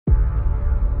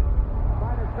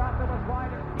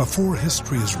Before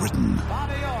history is written,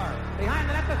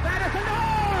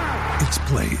 it's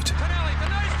played.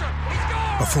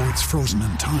 Before it's frozen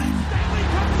in time,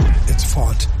 it's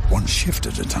fought one shift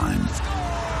at a time.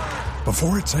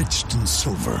 Before it's etched in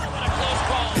silver,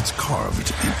 it's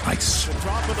carved in ice.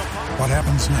 What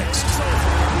happens next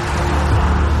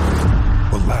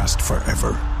will last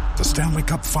forever. The Stanley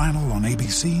Cup Final on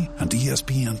ABC and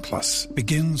ESPN Plus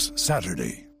begins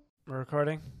Saturday. We're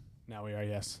recording? Now we are,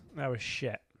 yes. That was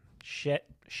shit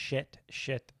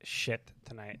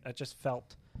tonight. That just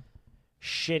felt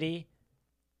shitty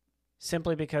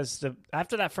simply because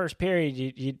after that first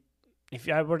period, if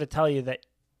I were to tell you that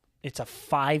it's a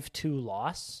 5-2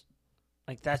 loss,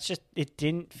 like that's just, it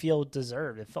didn't feel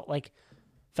deserved. It felt like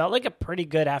a pretty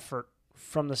good effort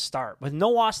from the start. With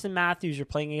no Austin Matthews, you're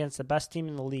playing against the best team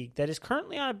in the league that is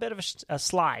currently on a bit of a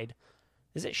slide.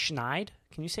 Is it Schneid?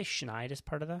 Can you say Schneid as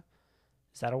part of that?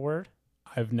 Is that a word?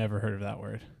 I've never heard of that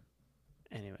word.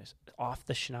 Anyways, off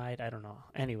the Schneid, I don't know.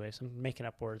 Anyways, I'm making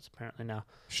up words apparently now.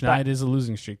 Schneid is a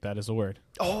losing streak. That is a word.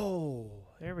 Oh,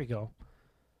 there we go.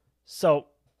 So,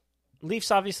 Leafs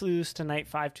obviously lose tonight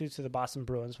 5-2 to the Boston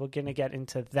Bruins. We're going to get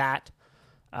into that.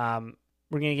 We're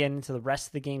going to get into the rest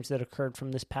of the games that occurred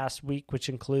from this past week, which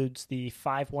includes the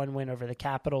 5-1 win over the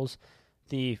Capitals.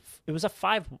 It was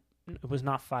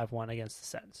not 5-1 against the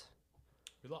Sens.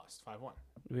 We lost 5-1.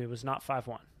 It was not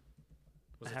 5-1.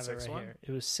 Was I have it 6-1? it right here.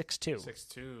 It was 6-2.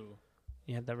 6-2.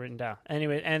 You had that written down.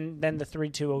 Anyway, and then the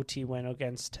 3-2 OT win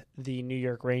against the New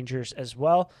York Rangers as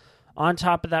well. On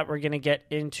top of that, we're going to get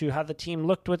into how the team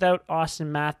looked without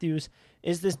Austin Matthews.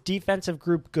 Is this defensive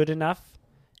group good enough?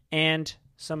 And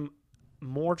some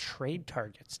more trade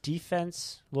targets.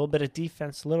 Defense, a little bit of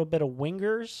defense, a little bit of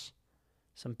wingers,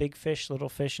 some big fish, little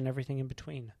fish, and everything in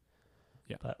between.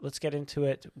 Yeah. But let's get into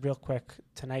it real quick.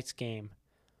 Tonight's game.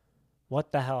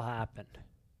 What the hell happened?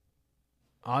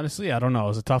 Honestly, I don't know. It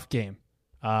was a tough game.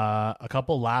 A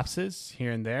couple lapses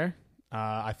here and there.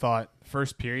 I thought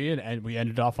first period, and we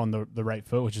ended off on the right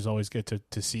foot, which is always good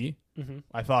to see. Mm-hmm.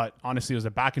 I thought, honestly, it was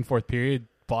a back and forth period.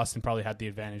 Boston probably had the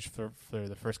advantage for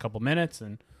the first couple minutes,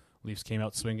 and Leafs came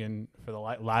out swinging for the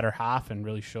latter half and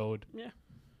really showed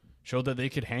that they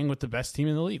could hang with the best team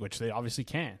in the league, which they obviously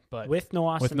can. But with no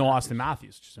Austin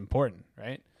Matthews, which is important,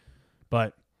 right?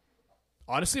 But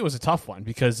honestly, it was a tough one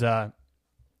because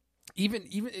even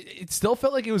it still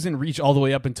felt like it was in reach all the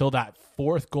way up until that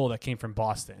fourth goal that came from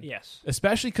Boston. Yes.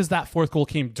 Especially because that fourth goal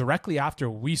came directly after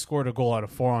we scored a goal out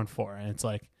of 4-on-4. And it's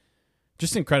like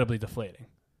just incredibly deflating.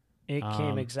 It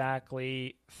came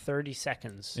exactly 30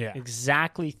 seconds. Yeah.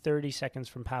 Exactly 30 seconds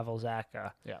from Pavel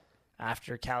Zacha. Yeah.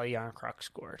 After Calle Jarnkrok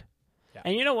scored. Yeah.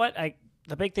 And you know what?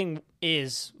 The big thing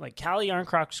is, like, Calle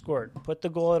Jarnkrok scored, put the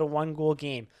goal at a one-goal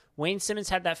game. Wayne Simmons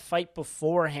had that fight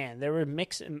beforehand. They were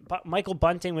mixing. Michael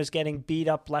Bunting was getting beat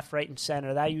up left, right, and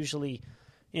center. That usually,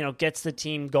 gets the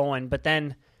team going. But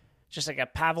then, just like a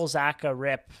Pavel Zacha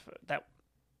rip, that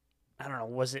I don't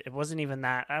know. It wasn't even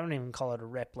that. I don't even call it a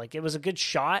rip. Like, it was a good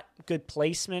shot, good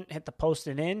placement, hit the post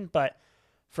and in, but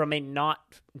from a not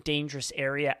dangerous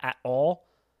area at all.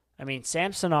 I mean,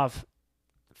 Samsonov,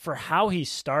 for how he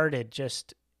started,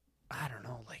 just I don't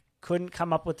know, like couldn't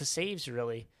come up with the saves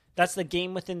really. That's the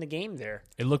game within the game there.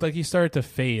 It looked like he started to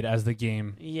fade as the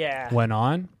game went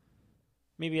on.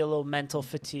 Maybe a little mental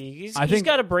fatigue. He's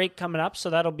got a break coming up, so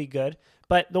that'll be good.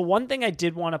 But the one thing I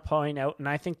did want to point out, and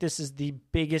I think this is the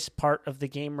biggest part of the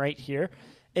game right here,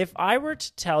 if I were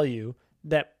to tell you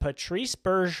that Patrice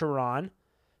Bergeron,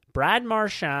 Brad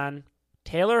Marchand,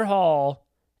 Taylor Hall,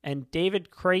 and David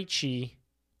Krejci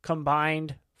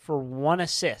combined for one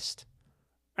assist.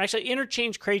 Actually,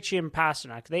 interchange Krejci and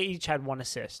Pasternak. They each had one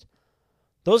assist.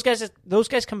 Those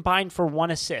guys combined for one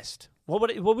assist.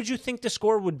 What would you think the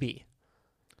score would be?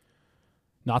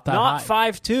 Not that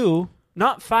high. 5-2.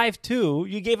 Not 5-2.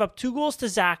 You gave up 2 goals to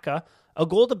Zacha, a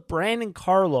goal to Brandon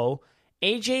Carlo,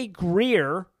 AJ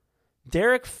Greer,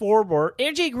 Derek Forbort.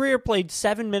 AJ Greer played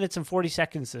 7 minutes and 40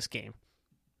 seconds this game.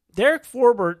 Derek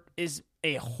Forbort is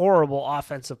a horrible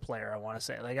offensive player, I want to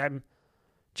say. Like, I'm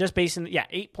just basing,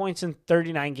 8 points in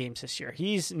 39 games this year.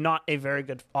 He's not a very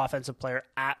good offensive player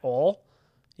at all.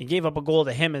 You gave up a goal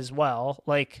to him as well.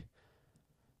 Like,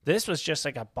 this was just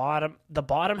like the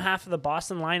bottom half of the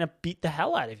Boston lineup beat the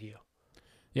hell out of you.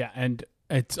 Yeah, and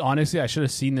it's honestly, I should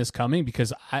have seen this coming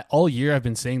because all year I've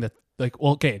been saying that, like,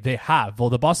 well, okay, they have. Well,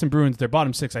 the Boston Bruins, their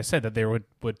bottom 6, I said that they would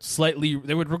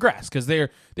regress because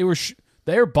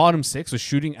their bottom 6 was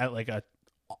shooting at like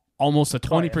almost a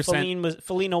 20%.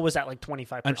 Foligno was at like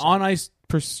 25%. An on-ice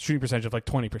shooting percentage of like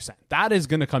 20%. That is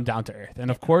going to come down to earth. And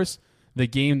of course, the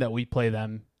game that we play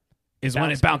them is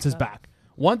when it bounces back.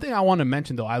 One thing I want to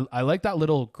mention, though, I like that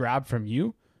little grab from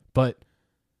you But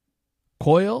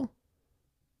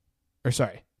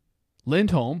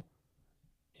Lindholm,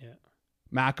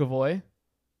 McAvoy,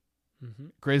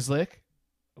 Grzelcyk,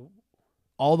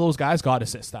 all those guys got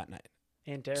assists that night.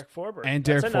 And Derek Forbort.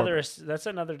 That's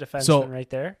another defenseman right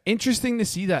there. Interesting to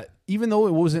see that even though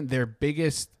it wasn't their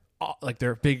biggest,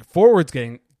 their big forwards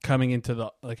coming into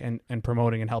the and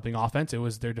promoting and helping offense, it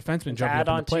was their defensemen jumping up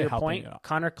in the play, helping it.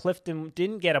 Connor Clifton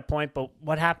didn't get a point, but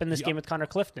what happened this game with Connor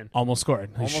Clifton? Almost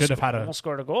scored. He should have almost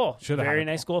scored a goal. Very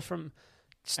nice goal from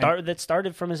that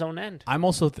started from his own end. I'm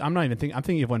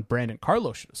thinking of when Brandon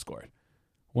Carlo should have scored.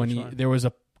 There was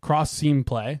a cross seam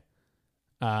play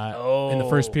in the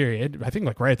first period. I think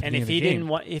right at the beginning of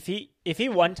the game. If he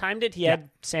one-timed it, he had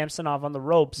Samsonov on the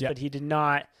ropes, but he did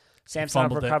not.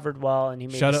 Samsonov recovered well, and he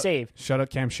made a save. Shout out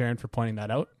Cam Sharon for pointing that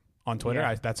out on Twitter.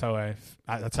 Yeah. That's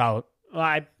how.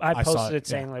 Well, I posted it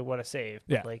saying yeah. what a save.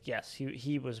 Yeah. Yes,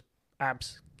 he was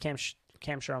Cam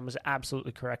Sharon was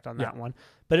absolutely correct on that one.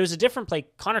 But it was a different play.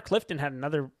 Connor Clifton had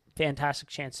another fantastic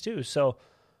chance too. So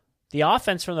the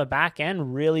offense from the back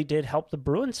end really did help the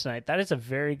Bruins tonight. That is a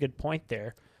very good point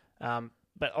there.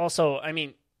 But also,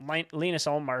 Linus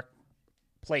Ullmark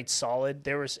played solid.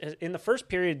 There was in the first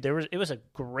period it was a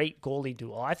great goalie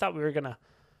duel. I thought we were gonna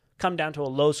come down to a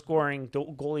low scoring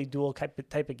goalie duel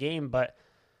type of game, but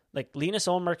Linus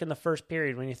Ullmark in the first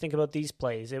period, when you think about these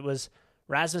plays, it was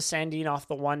Rasmus Sandin off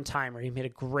the one timer. He made a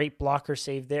great blocker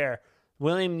save there.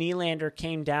 William Nylander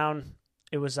came down.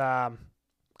 It was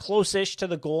close-ish to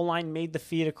the goal line, made the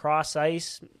feed across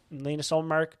ice. Linus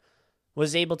Ullmark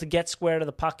was able to get square to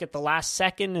the puck at the last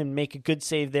second and make a good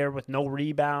save there with no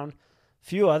rebound. A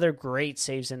few other great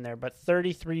saves in there, but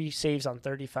 33 saves on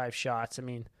 35 shots.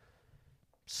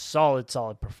 Solid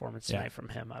performance tonight from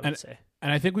him, I would say.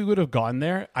 And I think we would have gone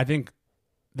there. I think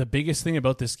the biggest thing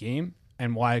about this game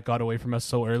and why it got away from us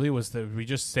so early was that we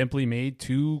just simply made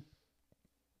two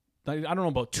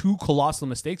colossal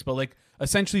mistakes, but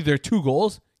essentially their 2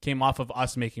 goals came off of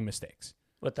us making mistakes.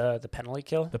 With the penalty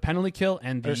kill? The penalty kill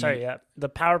and the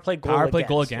power play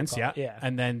goal against. Yeah.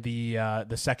 And then the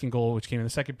second goal, which came in the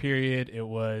second period, it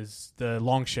was the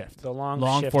long shift. The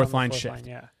long fourth line shift. Line,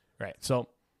 yeah. Right. So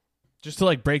just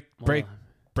to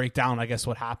break down, I guess,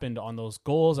 what happened on those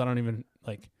goals. I don't even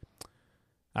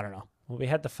I don't know. Well, we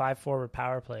had the 5-forward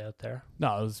power play out there.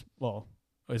 No, it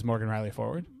was Morgan Riley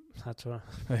forward. That's what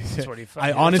he honestly,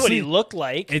 that's what he looked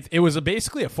like. It was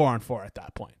basically a 4-on-4 at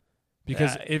that point.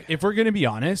 Because if we're going to be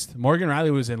honest, Morgan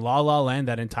Riley was in La La Land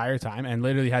that entire time and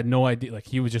literally had no idea.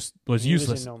 He was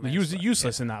useless. He was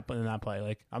useless in that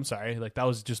play. I'm sorry. That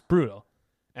was just brutal.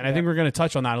 And I think we're going to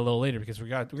touch on that a little later because we're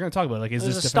going to talk about is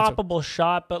this a stoppable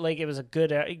shot, but it was a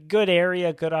good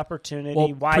area, good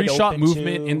opportunity, wide pre-shot open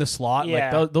movement in the slot.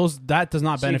 Yeah. That does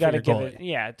not benefit your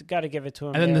goalie. Got to give it to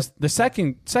him. And then the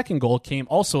second goal came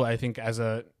also, I think, I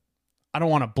don't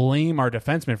want to blame our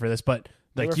defenseman for this, but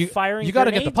you got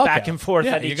to get the puck back and forth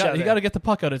at each other. You got to get the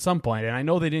puck out at some point. And I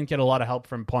know they didn't get a lot of help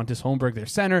from Pontus Holmberg, their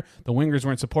center. The wingers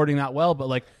weren't supporting that well,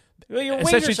 but your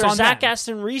wingers are Zach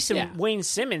Aston Reese and Wayne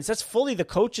Simmons. That's fully the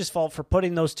coach's fault for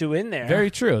putting those two in there.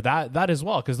 Very true. That as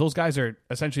well, because those guys are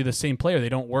essentially the same player. They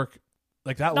don't work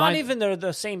that. Not even they're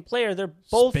the same player. They're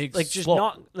both big, just slow.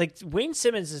 not Wayne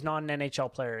Simmons is not an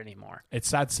NHL player anymore. It's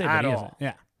sad to say, but he isn't.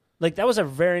 Yeah. That was a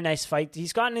very nice fight.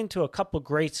 He's gotten into a couple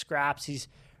great scraps. He's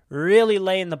really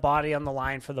laying the body on the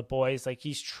line for the boys.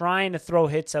 He's trying to throw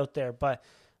hits out there, but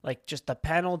just the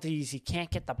penalties, he can't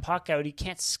get the puck out. He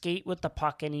can't skate with the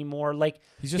puck anymore.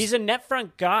 He's a net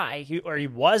front guy, he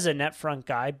was a net front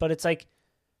guy, but it's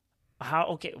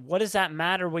what does that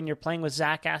matter when you're playing with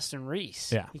Zach Aston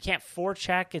Reese? Yeah. You can't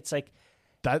forecheck. It's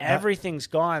everything's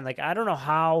gone. I don't know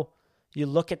how you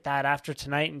look at that after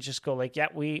tonight and just go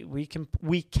we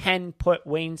can put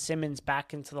Wayne Simmons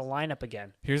back into the lineup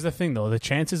again. Here's the thing though, the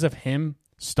chances of him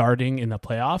starting in the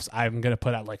playoffs, I'm going to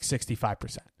put at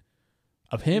 65%.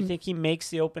 Of him, you think he makes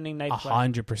the opening night?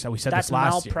 100%. We said that's this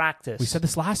last year. Malpractice. We said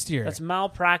this last year. That's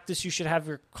malpractice. You should have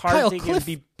your card taken.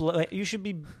 You should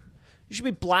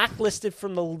be blacklisted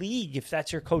from the league if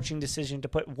that's your coaching decision to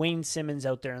put Wayne Simmons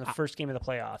out there in the first game of the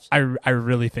playoffs. I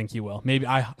really think he will. Maybe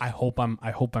I hope I'm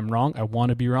wrong. I want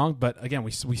to be wrong, but again,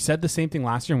 we said the same thing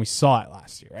last year and we saw it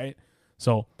last year, right?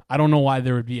 So I don't know why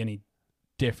there would be any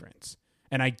difference.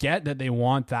 And I get that they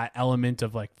want that element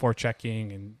of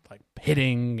forechecking and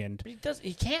hitting and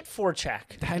he can't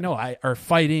forecheck. I know, or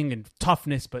fighting and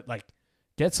toughness, but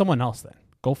get someone else then.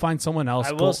 Go find someone else.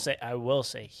 I will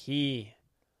say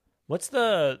what's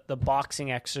the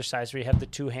boxing exercise where you have the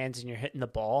two hands and you're hitting the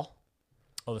ball?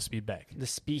 Oh, the speed bag.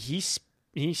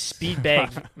 He speed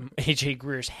bagged AJ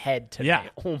Greer's head today. Yeah.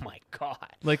 Oh my god.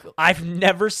 I've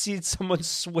never seen someone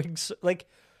swing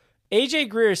AJ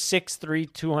Greer is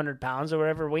 6'3", 200 pounds or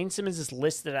whatever. Wayne Simmons is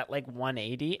listed at like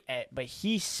 180, but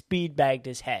he speed bagged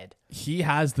his head. He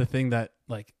has the thing that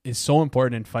like is so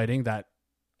important in fighting that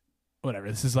whatever.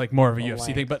 This is like more of a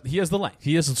UFC thing, but he has the length.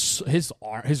 He has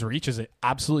his reach is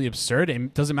absolutely absurd. And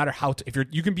it doesn't matter how if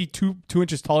you can be two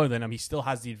inches taller than him, he still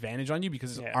has the advantage on you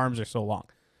because his arms are so long.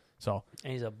 So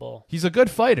and he's a bull. He's a good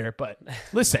fighter, but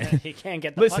listen, he can't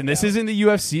get the listen. This isn't the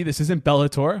UFC. This isn't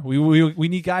Bellator. We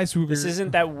need guys who. This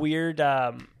isn't that weird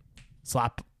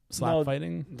slap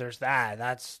fighting. There's that.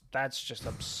 That's just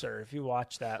absurd. If you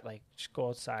watch that, like just go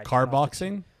outside. Car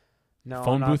boxing. No,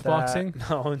 phone booth that. boxing.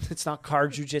 No, it's not car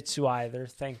jiu-jitsu either.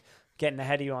 Getting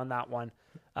ahead of you on that one.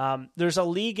 There's a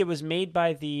league. It was made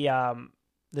by the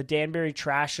Danbury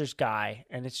Trashers guy,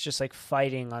 and it's just like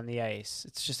fighting on the ice.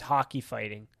 It's just hockey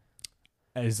fighting.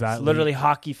 Is that it's literally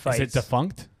hockey fights? Is it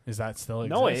defunct? Is that still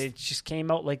exist? No, it just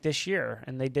came out like this year,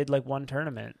 and they did like one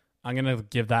tournament. I'm gonna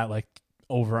give that like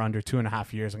over under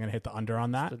 2.5 years. I'm gonna hit the under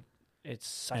on that. It's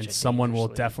such and a someone will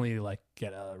league. definitely like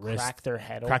get a wrist, crack their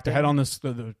head on this.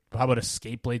 How about a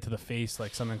skate blade to the face,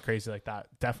 like something crazy like that?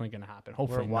 Definitely gonna happen.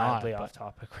 Hopefully We're wildly off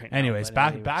topic right now. Anyways,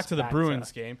 back to the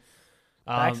Bruins game.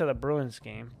 Back to the Bruins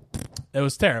game. It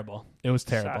was terrible.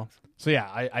 Sucked. So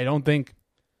yeah, I don't think.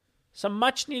 Some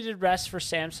much needed rest for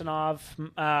Samsonov.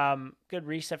 Good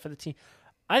reset for the team.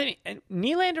 I think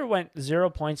Nylander went 0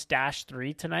 points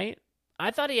 -3 tonight.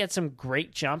 I thought he had some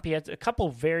great jump. He had a couple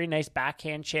very nice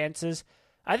backhand chances.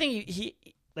 I think he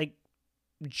like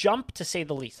jumped to say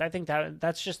the least. I think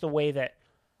that's just the way that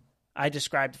I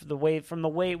described from the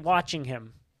way watching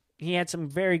him. He had some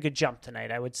very good jump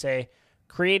tonight. I would say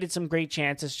created some great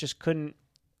chances. Just couldn't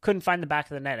find the back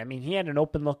of the net. I mean, he had an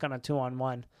open look on a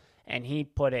 2-on-1. And he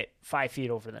put it 5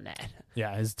 feet over the net.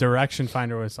 Yeah, his direction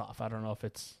finder was off. I don't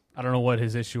know what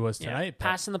his issue was tonight. Yeah,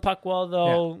 passing the puck well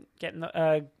though, getting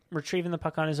retrieving the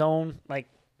puck on his own. Like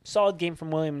solid game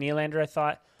from William Nylander, I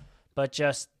thought, but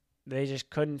they just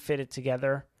couldn't fit it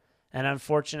together. And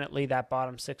unfortunately, that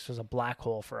bottom six was a black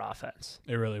hole for offense.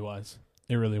 It really was.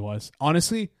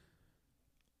 Honestly,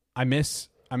 I miss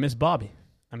Bobby.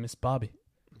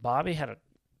 Bobby had a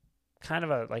kind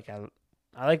of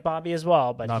I like Bobby as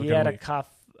well, but he had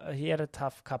a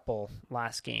tough couple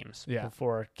last games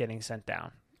before getting sent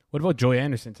down. What about Joey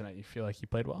Anderson tonight? You feel like he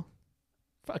played well?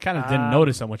 I kind of didn't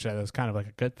notice how much that was kind of like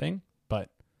a good thing, but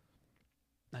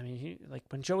I mean,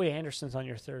 when Joey Anderson's on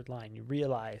your third line, you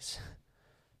realize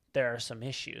there are some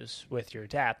issues with your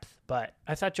depth. But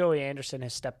I thought Joey Anderson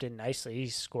has stepped in nicely.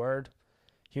 He's scored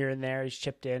here and there. He's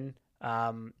chipped in.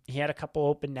 He had a couple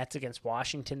open nets against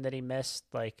Washington that he missed.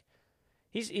 Like.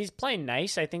 He's playing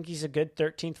nice. I think he's a good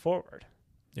 13th forward.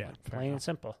 Yeah, plain and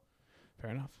simple. Fair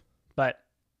enough. But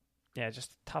yeah,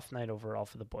 just a tough night overall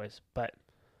for the boys. But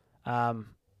I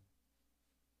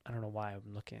don't know why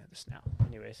I'm looking at this now.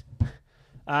 Anyways,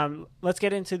 let's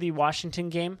get into the Washington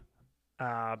game.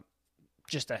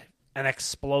 Just an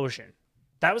explosion.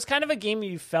 That was kind of a game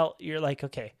you're like,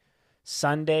 okay,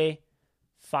 Sunday,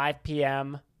 5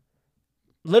 p.m.,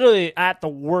 literally at the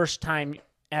worst time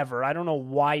ever. I don't know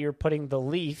why you're putting the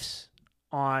Leafs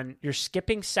on. You're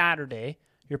skipping Saturday.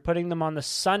 You're putting them on the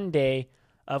Sunday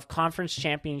of conference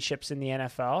championships in the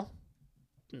NFL.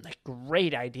 Like,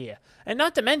 great idea. And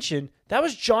not to mention, that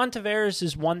was John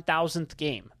Tavares' 1,000th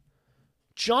game.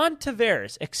 John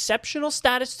Tavares, exceptional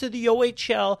status to the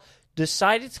OHL,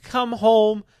 decided to come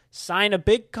home, sign a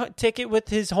big ticket with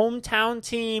his hometown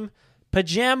team.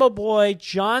 Pajama boy,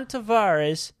 John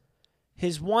Tavares,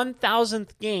 his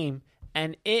 1,000th game.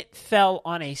 And it fell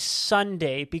on a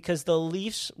Sunday because the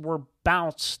Leafs were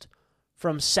bounced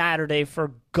from Saturday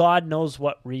for God knows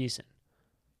what reason.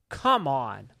 Come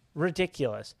on.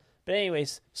 Ridiculous. But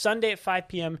anyways, Sunday at 5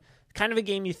 p.m., kind of a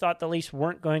game you thought the Leafs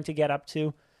weren't going to get up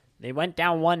to. They went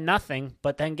down 1-0,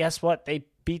 but then guess what? They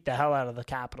beat the hell out of the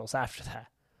Capitals after that.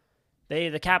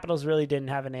 The Capitals really didn't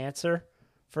have an answer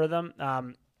for them.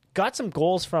 Got some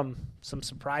goals from some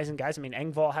surprising guys. I mean,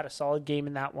 Engvall had a solid game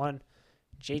in that one.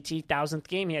 JT 1,000th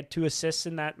game, he had 2 assists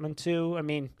in that one too. I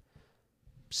mean,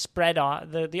 spread on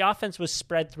the offense was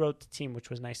spread throughout the team, which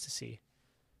was nice to see.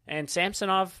 And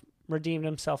Samsonov redeemed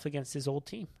himself against his old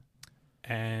team.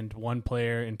 And one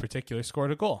player in particular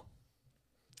scored a goal.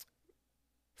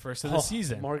 First of the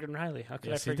season. Morgan Riley. How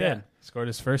could I He forget? did. Scored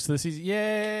his first of the season.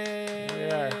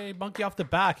 Yay! Monkey off the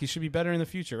back. He should be better in the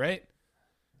future, right?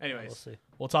 Anyways, We'll see.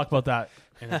 We'll talk about that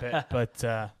in a bit. But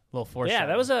a little foreshadowing. Yeah,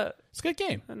 that was it's a good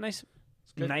game. a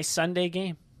nice Sunday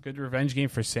game. Good revenge game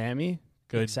for Sammy.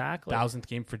 Good Exactly. 1,000th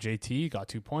game for JT. Got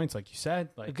 2 points, like you said.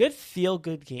 A Like good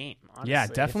feel-good game, honestly. yeah,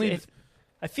 definitely.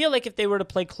 I feel like if they were to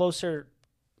play closer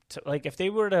like if they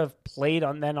were to have played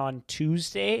on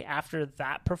Tuesday after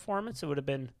that performance, it would have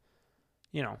been,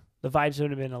 the vibes would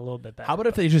have been a little bit better. How about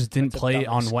if they just didn't play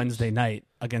on Wednesday night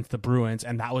against the Bruins,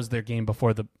 and that was their game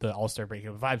before the All-Star break?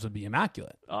 The vibes would be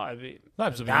immaculate. Oh, vibes would be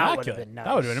immaculate. Would have been nice.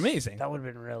 That would have been amazing. That would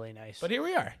have been really nice. But here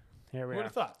we are. Here we Who would are.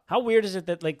 have thought? How weird is it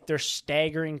that like they're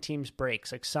staggering teams'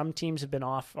 breaks? Like some teams have been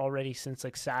off already since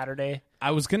like Saturday.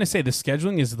 I was gonna say the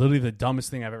scheduling is literally the dumbest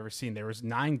thing I've ever seen. There was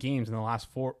 9 games in the last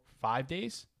 5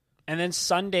 days, and then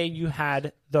Sunday you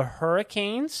had the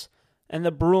Hurricanes and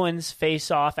the Bruins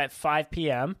face off at 5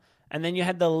 p.m. And then you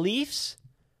had the Leafs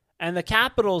and the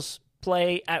Capitals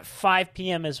play at 5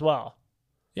 p.m. as well.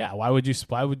 Yeah, why would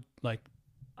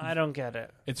I don't get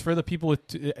it. It's for the people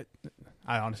with.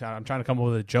 I'm trying to come up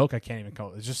with a joke. I can't even come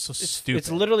up with it. It's just so stupid.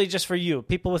 It's literally just for you,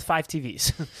 people with 5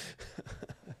 TVs.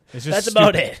 It's just That's stupid.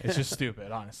 about it. It's just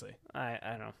stupid, honestly.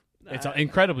 I know. It's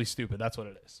incredibly stupid. That's what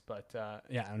it is. But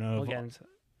yeah, I don't know. We'll get into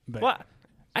it. Well,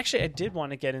 actually, I did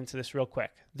want to get into this real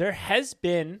quick. There has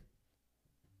been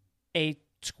a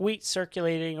tweet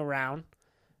circulating around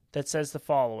that says the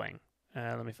following.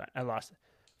 Let me find. I lost it.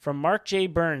 From Mark J.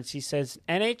 Burns, he says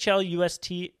NHL US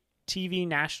TV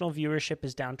national viewership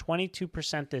is down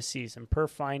 22% this season, per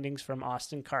findings from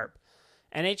Austin Karp.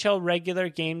 NHL regular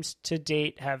games to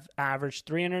date have averaged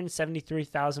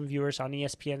 373,000 viewers on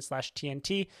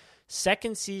ESPN/TNT.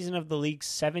 Second season of the league's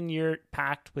 7-year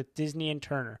pact with Disney and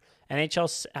Turner.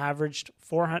 NHL averaged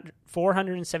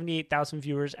 478,000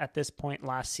 viewers at this point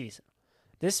last season.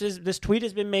 This tweet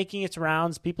has been making its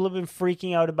rounds. People have been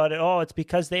freaking out about it. Oh, it's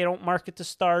because they don't market the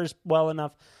stars well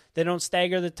enough. They don't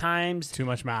stagger the times. Too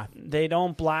much math. They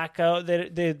don't black out.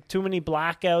 They too many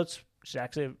blackouts, which is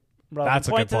actually a relevant That's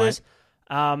a point good to this.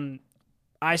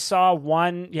 I saw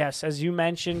one, yes, as you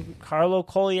mentioned, Carlo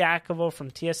Koliakovo from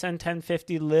TSN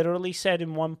 1050 literally said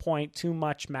in one point, too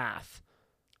much math.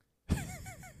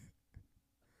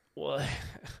 Well,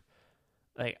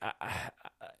 like,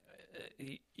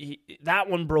 that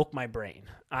one broke my brain.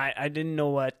 I didn't know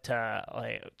what,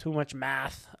 too much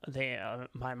math.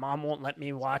 My mom won't let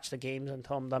me watch the games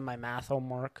until I'm done my math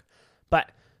homework.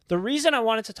 But the reason I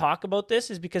wanted to talk about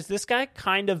this is because this guy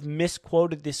kind of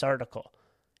misquoted this article.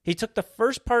 He took the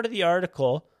first part of the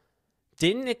article,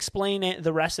 didn't explain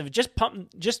the rest of it, just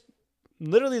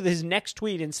literally his next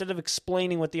tweet, instead of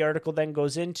explaining what the article then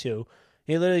goes into,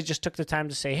 he literally just took the time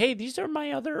to say, hey, these are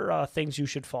my other things you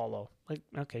should follow. Like,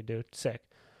 okay, dude, sick.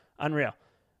 Unreal.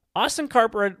 Austin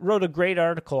Karp wrote a great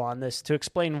article on this to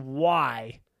explain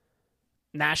why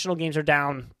national games are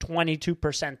down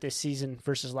 22% this season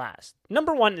versus last.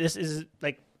 Number one, this is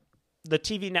like the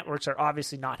TV networks are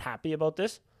obviously not happy about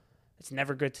this. It's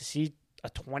never good to see a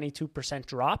 22%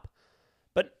 drop.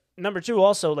 But number two,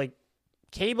 also, like,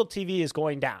 cable TV is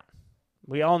going down.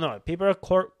 We all know it. People are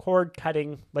cord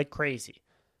cutting like crazy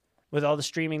with all the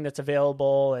streaming that's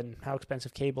available and how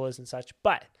expensive cable is and such.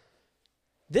 But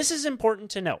this is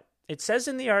important to note. It says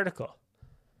in the article,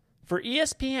 for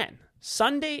ESPN,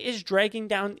 Sunday is dragging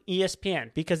down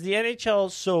ESPN because the NHL,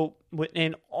 so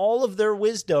in all of their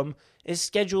wisdom, is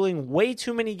scheduling way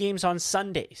too many games on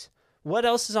Sundays. What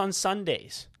else is on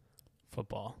Sundays?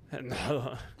 Football. And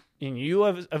you,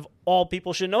 of all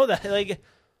people, should know that. Like,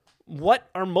 what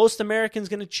are most Americans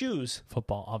going to choose?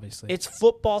 Football, obviously. It's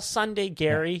football Sunday,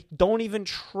 Gary. Yeah. Don't even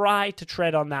try to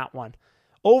tread on that one.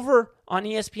 Over on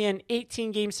ESPN,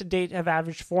 18 games to date have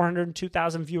averaged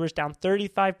 402,000 viewers, down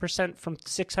 35% from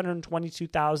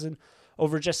 622,000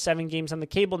 over just 7 games on the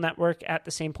cable network at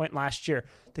the same point last year.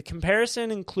 The comparison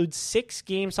includes 6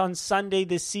 games on Sunday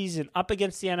this season up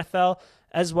against the NFL,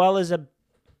 as well as a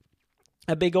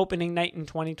big opening night in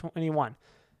 2021.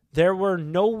 There were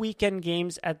no weekend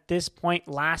games at this point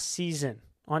last season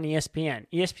on ESPN.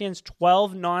 ESPN's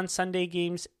 12 non-Sunday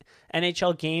games,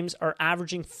 NHL games, are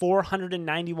averaging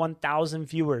 491,000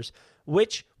 viewers,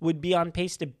 which would be on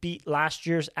pace to beat last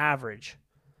year's average.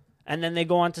 And then they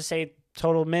go on to say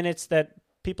total minutes that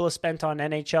people have spent on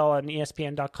NHL on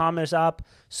ESPN.com is up,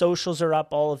 socials are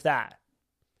up, all of that.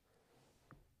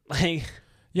 Like,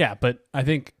 yeah, but I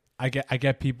think I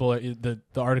get people, the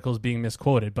article is being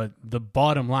misquoted, but the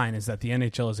bottom line is that the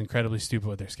NHL is incredibly stupid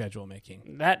with their schedule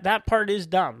making. That part is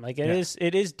dumb. Like,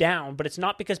 it is down, but it's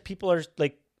not because people are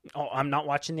like, oh, I'm not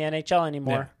watching the NHL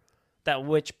anymore. Yeah. That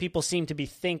which people seem to be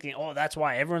thinking, oh, that's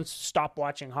why everyone's stopped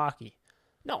watching hockey.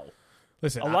 No.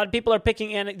 Listen, a lot of people are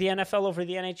picking the NFL over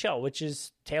the NHL, which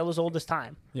is tale as old as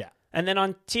time. Yeah. And then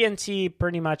on TNT,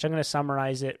 pretty much, I'm going to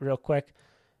summarize it real quick.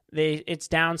 It's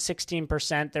down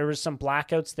 16%. There was some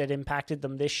blackouts that impacted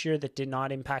them this year that did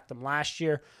not impact them last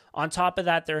year. On top of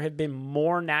that, there have been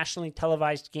more nationally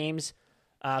televised games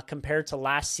compared to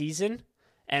last season.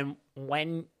 And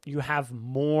when you have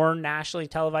more nationally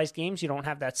televised games, you don't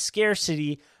have that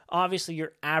scarcity. Obviously,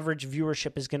 your average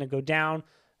viewership is going to go down.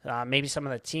 Maybe some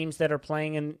of the teams that are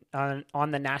playing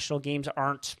on the national games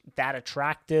aren't that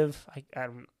attractive.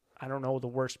 I don't know the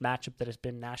worst matchup that has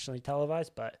been nationally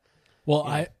televised, but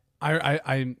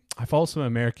I follow some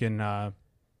American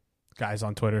guys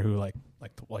on Twitter who like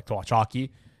to watch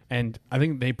hockey, and I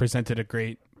think they presented a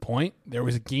great point. There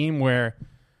was a game where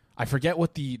I forget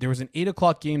there was an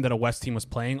 8:00 game that a West team was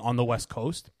playing on the West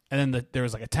Coast, and then there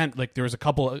was like there was a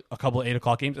couple of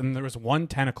 8:00 games, and then there was one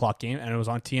 10:00 game, and it was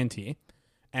on TNT,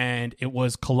 and it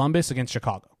was Columbus against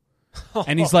Chicago.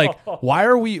 And he's like, why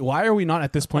are we not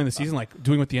at this point in the season like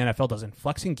doing what the NFL does and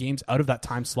flexing games out of that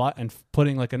time slot and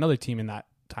putting like another team in that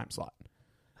time slot?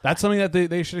 That's something that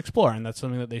they should explore, and that's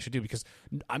something that they should do, because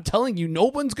I'm telling you, no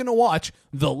one's going to watch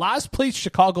the last place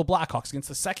Chicago Blackhawks against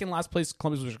the second last place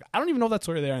Columbus. I don't even know if that's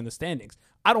where they are in the standings.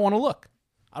 I don't want to look.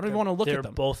 I don't even want to look at them.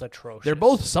 They're both atrocious. They're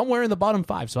both somewhere in the bottom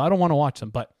 5, so I don't want to watch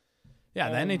them. But yeah,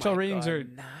 the NHL ratings are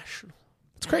national.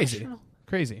 It's crazy.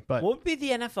 Crazy. But what would be the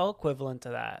NFL equivalent to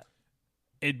that?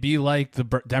 It'd be like the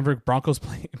Denver Broncos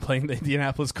playing the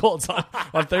Indianapolis Colts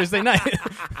on Thursday night.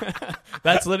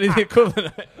 That's literally the equivalent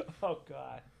of it. Oh,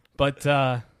 God. But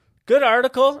good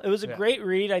article. It was a great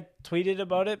read. I tweeted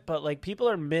about it, but like people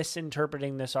are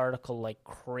misinterpreting this article like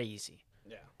crazy.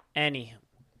 Yeah. Anyhow,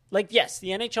 like yes, the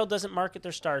NHL doesn't market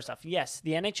their star stuff. Yes,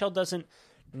 the NHL doesn't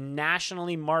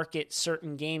nationally market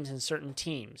certain games and certain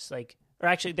teams. Or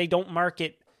actually, they don't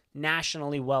market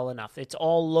nationally well enough. It's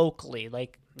all locally.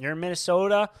 Like you're in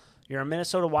Minnesota, you're a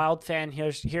Minnesota Wild fan.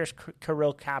 Here's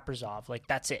Kirill Kaprizov. Like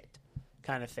that's it,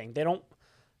 kind of thing. They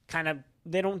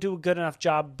don't do a good enough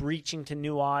job reaching to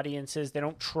new audiences. They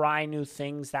don't try new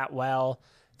things that well.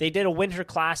 They did a Winter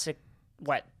Classic,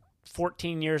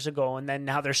 14 years ago, and then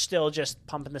now they're still just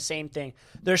pumping the same thing.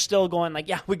 They're still going like,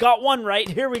 yeah, we got one right.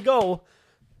 Here we go.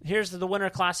 Here's the Winter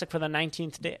Classic for the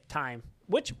 19th time,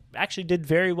 which actually did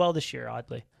very well this year,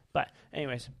 oddly. But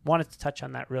anyways, wanted to touch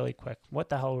on that really quick. What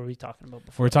the hell were we talking about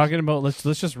before? We're talking about let's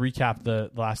just recap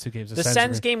the last two games. The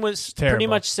Sens game was pretty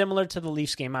much similar to the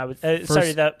Leafs game.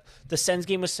 The Sens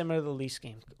game was similar to the Leafs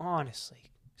game. Honestly,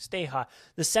 stay hot.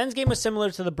 The Sens game was similar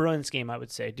to the Bruins game, I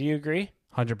would say. Do you agree?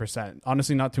 100%.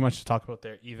 Honestly, not too much to talk about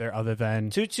there either, other than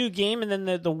 2-2 game, and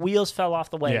then the wheels fell off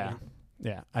the wagon.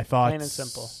 Yeah. I thought plain and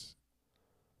simple.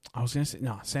 I was gonna say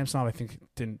no. Samsonov, I think,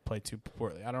 didn't play too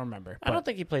poorly. I don't remember. I don't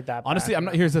think he played that bad. Honestly, I'm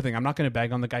not. Here's the thing. I'm not going to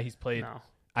bag on the guy. He's played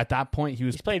at that point.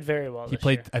 He's played very well. He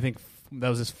played. Year. I think that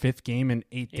was his 5th game in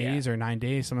 8 days or 9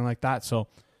 days, something like that. So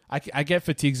I get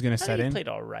fatigue's going to set in. He played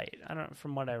all right. I don't.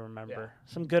 From what I remember,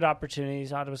 some good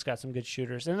opportunities. Ottawa's got some good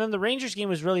shooters, and then the Rangers game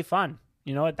was really fun.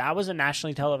 You know what? That was a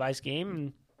nationally televised game,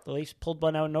 and the Leafs pulled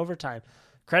one out in overtime.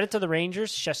 Credit to the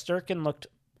Rangers. Shesterkin looked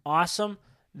awesome.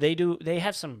 They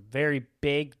have some very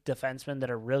big defensemen that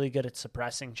are really good at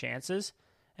suppressing chances,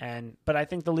 but I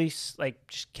think the Leafs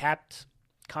just kept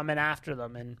coming after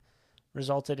them and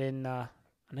resulted in a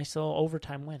nice little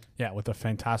overtime win. Yeah, with a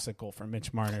fantastic goal from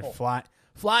Mitch Marner,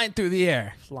 flying through the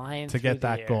air, to get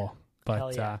that goal.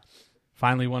 But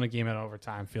finally won a game in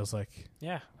overtime. Feels like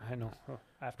I know.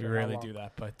 After we rarely do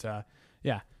that, but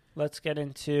let's get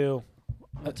into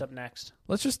what's up next.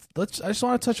 I just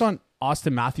want to touch on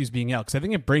Austin Matthews being out, because I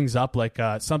think it brings up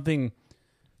something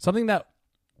that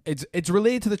it's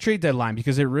related to the trade deadline,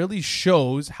 because it really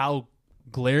shows how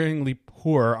glaringly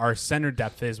poor our center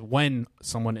depth is when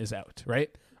someone is out. Right?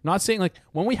 I'm not saying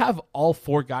when we have all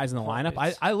 4 guys in the lineup.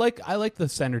 I like the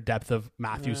center depth of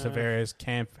Matthews, Tavares,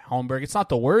 Kampf, Holmberg. It's not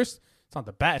the worst. It's not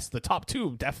the best. The top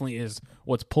 2 definitely is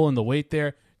what's pulling the weight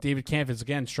there. David Kampf is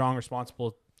again strong,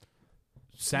 responsible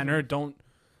center.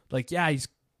 He's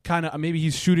kind of maybe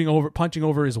he's punching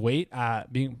over his weight,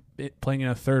 playing in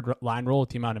a third line role with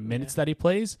the amount of minutes that he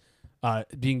plays,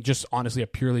 being just honestly a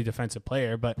purely defensive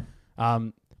player. But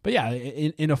in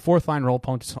a 4th line role,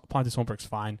 Pontus Holmberg's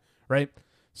fine, right?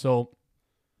 So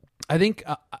I think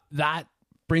that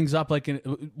brings up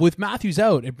with Matthews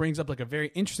out, it brings up a very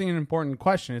interesting and important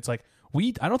question. It's I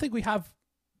don't think we have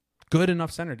good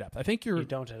enough center depth. I think you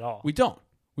don't at all. We don't.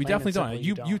 We definitely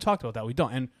don't. You talked about that. We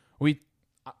don't. And we're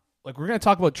going to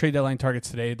talk about trade deadline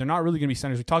targets today. They're not really going to be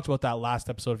centers. We talked about that last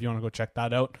episode if you want to go check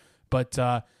that out. But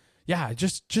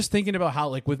just thinking about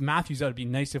how with Matthews out, it'd be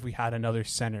nice if we had another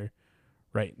center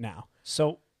right now.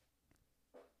 So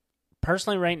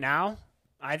personally right now,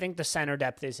 I think the center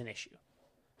depth is an issue.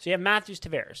 So you have Matthews,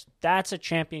 Tavares. That's a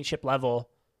championship level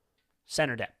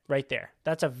center depth right there.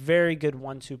 That's a very good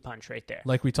 1-2 punch right there.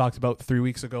 Like we talked about 3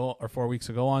 weeks ago or 4 weeks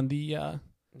ago on the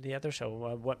other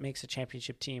show, what makes a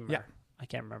championship team? Yeah. I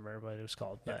can't remember what it was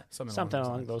called, but something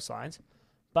along those lines.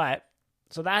 But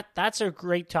So that's a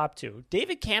great top two.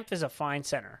 David Kampf is a fine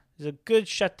center. He's a good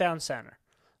shutdown center.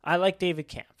 I like David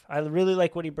Kampf. I really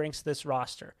like what he brings to this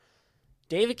roster.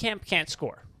 David Kampf can't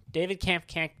score. David Kampf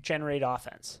can't generate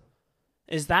offense.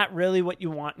 Is that really what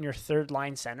you want in your third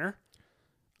line center?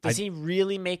 Does he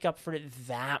really make up for it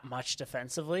that much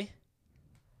defensively?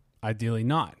 Ideally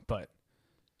not, but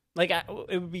it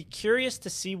would be curious to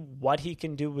see what he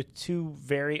can do with two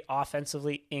very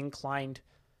offensively inclined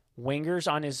wingers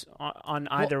on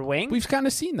either wing. We've kind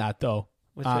of seen that though.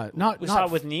 We saw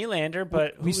it with Nylander,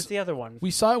 but who was the other one?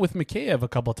 We saw it with Mikheyev a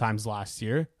couple times last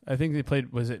year. I think they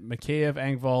played. Was it Mikheyev,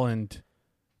 Engvall, and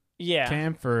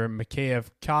Kampf, or Mikheyev,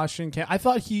 Kashin? I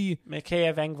thought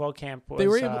Mikheyev, Engvall, Kampf. They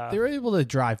were able to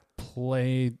drive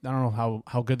play. I don't know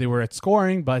how good they were at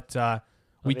scoring, but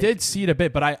we did see it a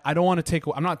bit. But I don't want to take.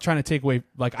 I'm not trying to take away.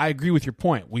 Like, I agree with your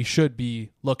point. We should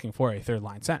be looking for a third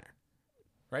line center.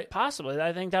 Right? Possibly.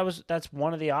 I think that's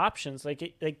one of the options.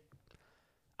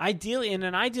 Ideally, in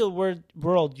an ideal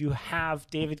world, you have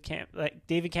David Kampf.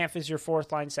 David Kampf is your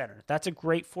fourth line center. That's a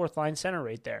great fourth line center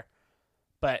right there.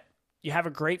 But you have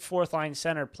a great fourth line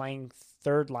center playing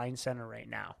third line center right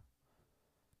now.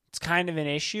 It's kind of an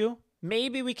issue.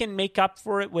 Maybe we can make up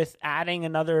for it with adding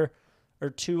another or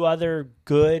two other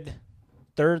good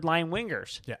third line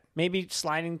wingers. Yeah. Maybe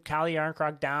sliding Calle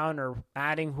Yarncroc down or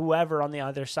adding whoever on the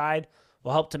other side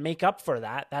will help to make up for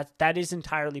that. That is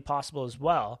entirely possible as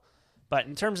well. But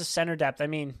in terms of center depth, I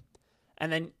mean,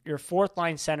 and then your fourth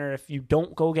line center, if you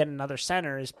don't go get another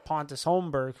center, is Pontus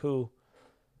Holmberg, who,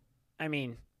 I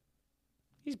mean,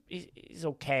 he's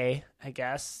okay, I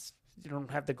guess. You don't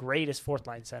have the greatest fourth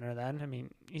line center then. I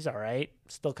mean, he's all right.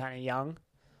 Still kind of young.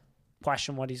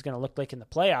 Question what he's going to look like in the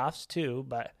playoffs too,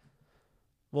 but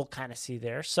we'll kind of see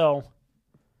there. So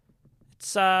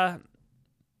it's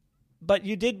but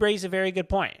you did raise a very good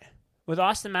point. With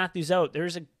Austin Matthews out,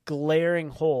 there's a glaring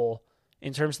hole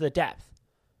in terms of the depth.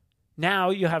 Now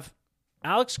you have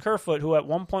Alex Kerfoot, who at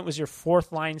one point was your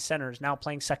fourth line center, is now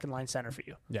playing second line center for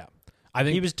you. Yeah. I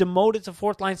think he was demoted to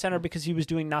fourth line center because he was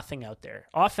doing nothing out there.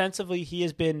 Offensively, he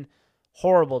has been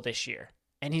horrible this year.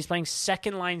 And he's playing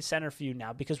second line center for you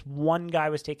now because one guy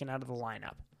was taken out of the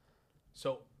lineup.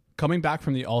 So coming back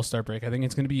from the All-Star break, I think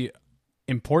it's going to be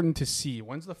important to see.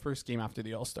 When's the first game after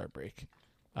the All-Star break?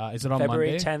 Is it on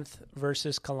February Monday? 10th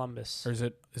versus Columbus. Or is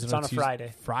it on a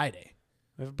Friday. Friday.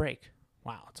 We have a break.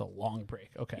 Wow, it's a long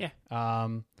break. Okay. Yeah.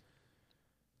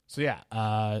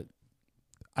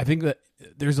 I think that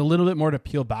there's a little bit more to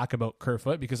peel back about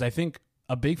Kerfoot because I think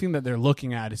a big thing that they're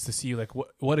looking at is to see like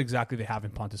what exactly they have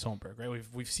in Pontus Holmberg, right?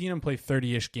 We've seen him play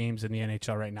 30-ish games in the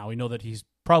NHL right now. We know that he's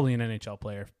probably an NHL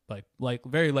player, like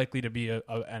very likely to be an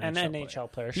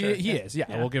NHL player. Sure. He is,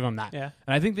 yeah, we'll give him that. Yeah.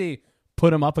 And I think they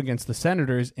put him up against the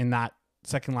Senators in that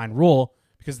second line role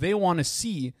because they want to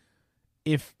see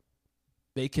if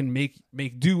they can make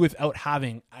do without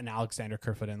having an Alexander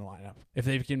Kerfoot in the lineup. If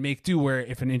they can make do where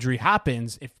if an injury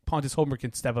happens, if Pontus Holmberg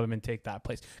can step up and take that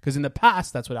place. Because in the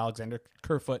past, that's what Alexander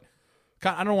Kerfoot,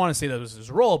 I don't want to say that was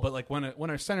his role, but like when our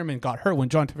centerman got hurt, when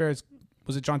John Tavares,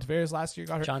 was it John Tavares last year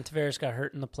got hurt? John Tavares got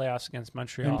hurt in the playoffs against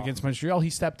Montreal. Against Montreal, he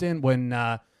stepped in. When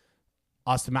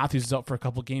Austin Matthews was out for a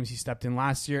couple games, he stepped in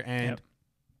last year. And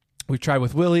we tried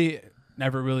with Willie,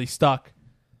 never really stuck.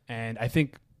 And I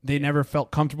think they never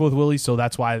felt comfortable with Willie, so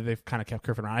that's why they've kind of kept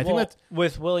Kerfoot around. I think that's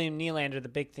with William Nylander, the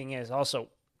big thing is also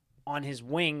on his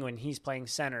wing when he's playing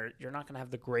center, you're not going to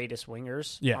have the greatest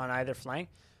wingers on either flank.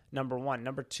 Number one.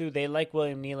 Number two, they like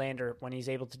William Nylander when he's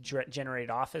able to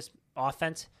generate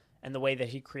offense and the way that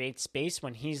he creates space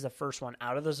when he's the first one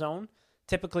out of the zone.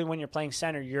 Typically, when you're playing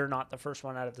center, you're not the first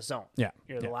one out of the zone. Yeah,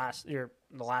 you're the last. You're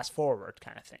the last forward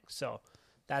kind of thing. So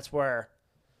that's where,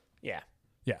 yeah.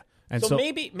 And so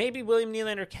maybe William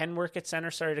Nylander can work at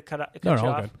center. Sorry to cut you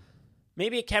off. Good.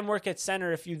 Maybe it can work at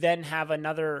center if you then have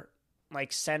another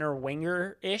like center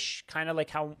winger ish, kind of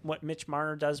like what Mitch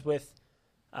Marner does with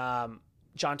John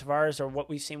Tavares, or what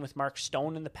we've seen with Mark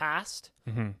Stone in the past,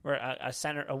 where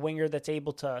a winger that's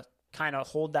able to kind of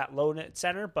hold that load at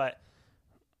center, but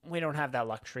we don't have that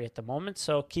luxury at the moment.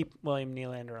 So keep William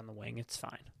Nylander on the wing; it's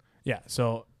fine. Yeah.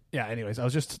 So. Yeah, anyways, I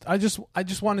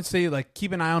just wanted to say, like,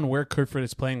 keep an eye on where Kerfoot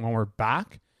is playing when we're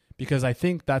back, because I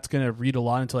think that's going to read a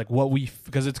lot into, like,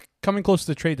 because it's coming close to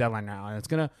the trade deadline now, and it's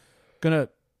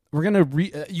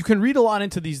you can read a lot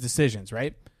into these decisions,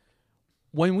 right?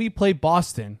 When we play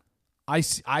Boston, I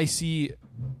see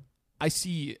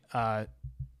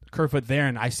Kerfoot there,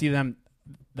 and I see them,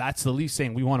 that's the Leafs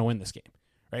saying we want to win this game,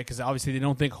 right? Because obviously they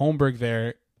don't think Holmberg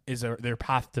there is a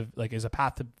path to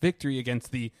victory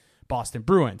against the Boston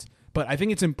Bruins. But I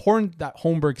think it's important that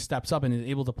Holmberg steps up and is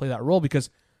able to play that role because,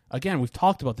 again, we've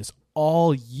talked about this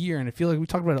all year, and I feel like we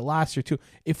talked about it last year too.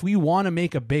 If we want to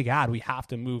make a big ad, we have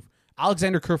to move.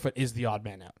 Alexander Kerfoot is the odd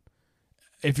man out.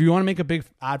 If you want to make a big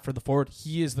ad for the forward,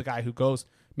 he is the guy who goes.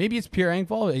 Maybe it's Pierre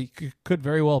Engvall. It could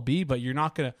very well be, but you're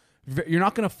not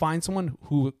gonna find someone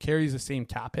who carries the same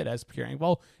cap hit as Pierre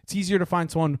Engvall. It's easier to find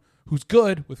someone who's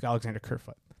good with Alexander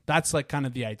Kerfoot. That's like kind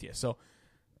of the idea. So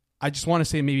I just want to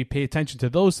say maybe pay attention to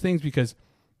those things because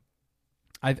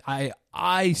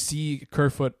I see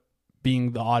Kerfoot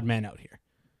being the odd man out here.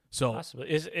 So possibly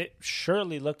it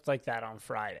surely looked like that on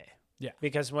Friday. Yeah,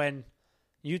 because when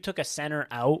you took a center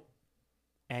out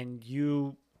and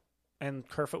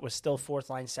Kerfoot was still fourth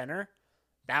line center,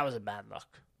 that was a bad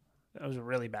look. That was a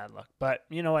really bad look. But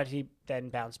you know what? He then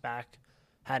bounced back,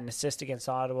 had an assist against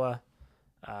Ottawa.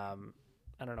 I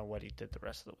don't know what he did the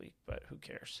rest of the week, but who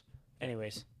cares?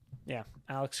 Anyways, yeah,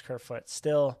 Alex Kerfoot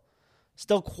still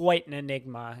quite an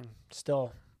enigma.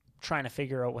 Still trying to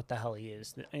figure out what the hell he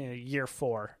is. Year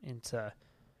 4 into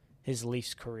his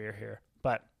Leafs career here.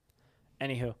 But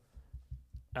anywho,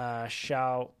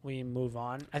 shall we move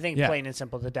on? I think plain and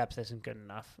simple, the depth isn't good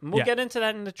enough. And we'll get into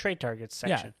that in the trade targets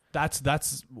section. Yeah, that's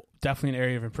definitely an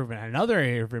area of improvement. Another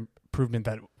area of improvement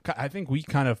that I think we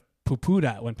kind of poo-pooed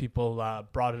at when people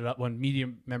brought it up, when media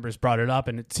members brought it up,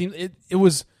 and it seemed it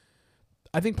was.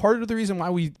 I think part of the reason why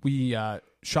we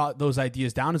shot those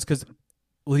ideas down is because,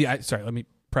 let me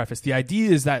preface. The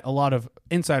idea is that a lot of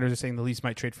insiders are saying the Leafs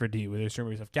might trade for D. There's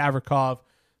rumors of Gavrikov,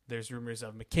 there's rumors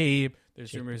of McCabe,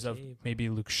 there's rumors of maybe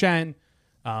Luke Shen,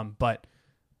 but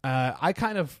I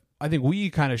think we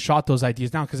kind of shot those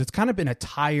ideas down because it's kind of been a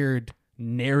tired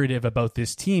narrative about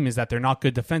this team is that they're not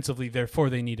good defensively, therefore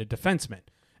they need a defenseman.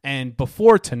 And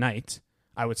before tonight,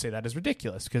 I would say that is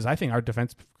ridiculous because I think our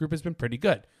defense group has been pretty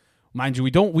good. Mind you,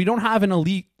 we don't have an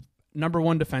elite number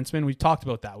one defenseman. We talked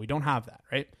about that. We don't have that,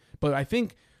 right? But I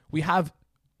think we have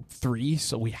 3,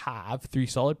 so we have 3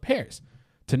 solid pairs.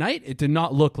 Tonight, it did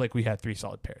not look like we had 3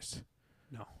 solid pairs.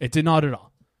 No. It did not at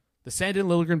all. The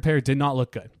Sandin-Liljegren pair did not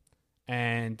look good.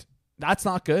 And that's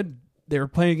not good. They were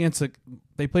playing against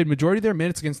they played majority of their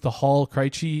minutes against the Hall,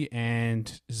 Krejci,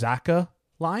 and Zaka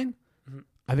line. Mm-hmm.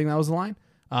 I think that was the line.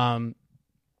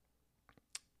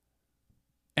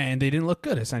 And they didn't look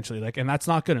good, essentially. And that's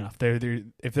not good enough.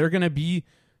 If they're going to be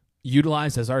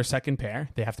utilized as our second pair,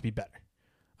 they have to be better.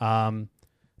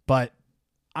 But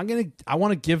I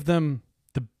want to give them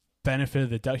the benefit of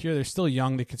the doubt here. They're still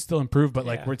young; they could still improve. But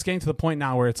where it's getting to the point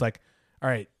now where it's like, all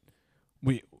right,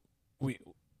 we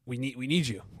need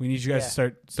you. We need you guys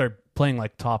to start playing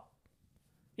like top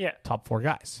 4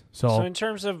 guys. So in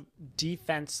terms of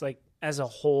defense, like as a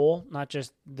whole, not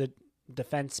just the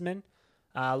defensemen.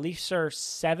 Leafs are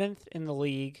 7th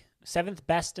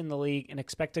best in the league in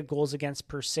expected goals against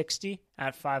per 60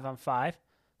 at 5-on-5.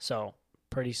 So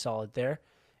pretty solid there.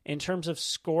 In terms of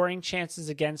scoring chances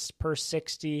against per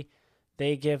 60,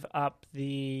 they give up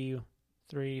the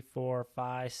 3, 4,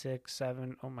 5, 6,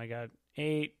 7,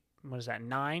 8, what is that,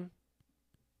 9?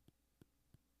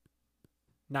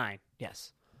 9,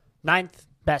 yes. 9th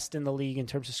best in the league in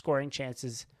terms of scoring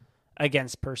chances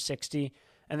against per 60.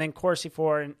 And then Corsi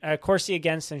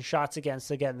against and shots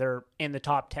against, again, they're in the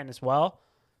top 10 as well.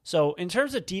 So in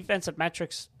terms of defensive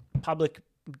metrics, public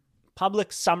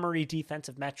summary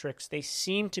defensive metrics, they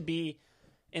seem to be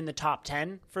in the top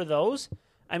 10 for those.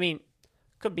 I mean,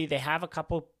 could be they have a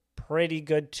couple pretty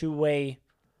good two-way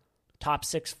top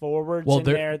 6 forwards in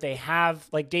there. They have,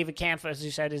 like David Kampf, as you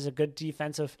said, is a good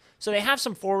defensive. So they have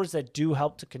some forwards that do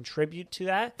help to contribute to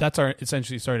that. That's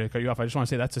essentially, sorry to cut you off, I just want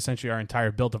to say that's essentially our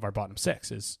entire build of our bottom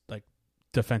 6 is like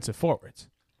defensive forwards.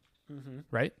 Mm-hmm.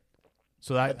 Right?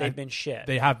 So but they've been shit.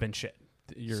 They have been shit.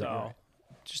 You're right.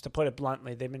 Just to put it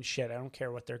bluntly, they've been shit. I don't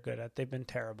care what they're good at. They've been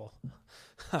terrible.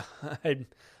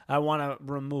 I want to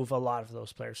remove a lot of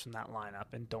those players from that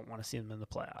lineup and don't want to see them in the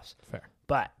playoffs. Fair.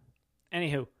 But,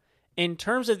 anywho, in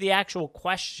terms of the actual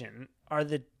question, are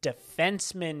the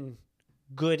defensemen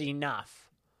good enough?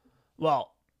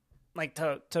 Well, like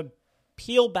to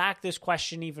peel back this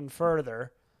question even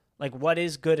further, like what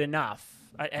is good enough?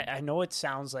 I know it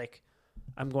sounds like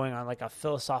I'm going on like a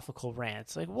philosophical rant.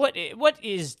 It's like what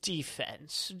is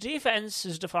defense? Defense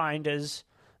is defined as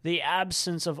the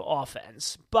absence of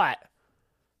offense, but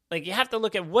like you have to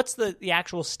look at what's the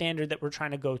actual standard that we're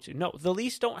trying to go to. No, the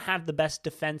Leafs don't have the best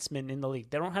defensemen in the league.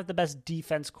 They don't have the best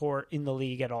defense core in the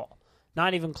league at all.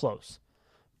 Not even close.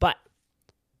 But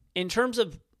in terms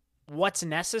of what's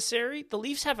necessary, the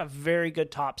Leafs have a very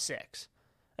good top 6.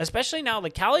 Especially now,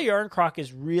 like Calle Yarncroc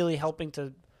is really helping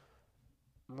to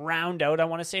round out, I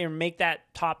want to say, or make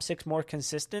that top 6 more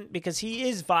consistent because he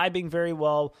is vibing very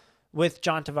well with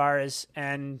John Tavares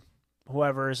and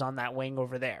whoever is on that wing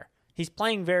over there. He's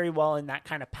playing very well in that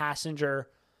kind of passenger,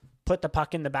 put the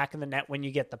puck in the back of the net when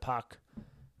you get the puck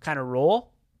kind of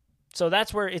role. So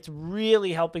that's where it's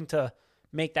really helping to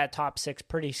make that top six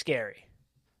pretty scary.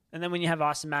 And then when you have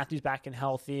Austin Matthews back and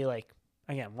healthy, like,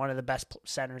 again, one of the best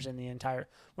centers in the entire,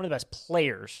 one of the best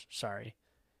players,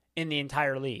 in the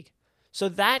entire league. So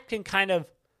that can kind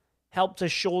of help to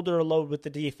shoulder a load with the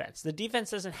defense. The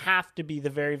defense doesn't have to be the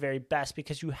very, very best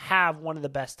because you have one of the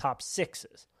best top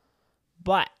sixes.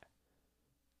 But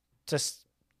to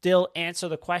still answer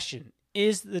the question,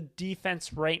 is the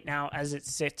defense right now as it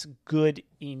sits good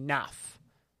enough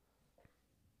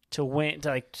to win,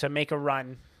 to make a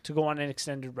run, to go on an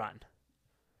extended run?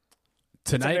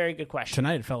 Tonight, that's a very good question.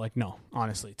 Tonight it felt like no,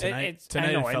 honestly. Tonight it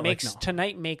felt like no.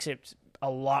 Tonight makes it a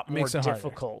lot more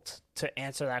difficult to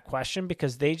answer that question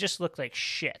because they just look like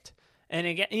shit. And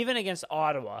again, even against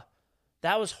Ottawa,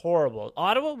 that was horrible.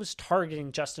 Ottawa was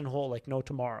targeting Justin Holl like no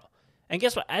tomorrow. And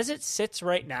guess what? As it sits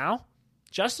right now,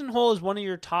 Justin Holl is one of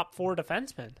your top 4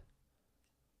 defensemen.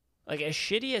 Like, as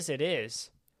shitty as it is.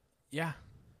 Yeah,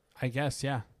 I guess,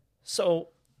 yeah. So,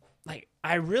 like,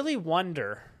 I really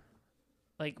wonder,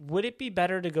 like, would it be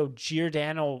better to go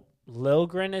Giordano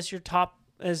Liljegren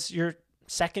as your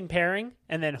second pairing,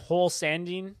 and then Holl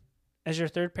Sandin as your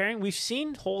third pairing? We've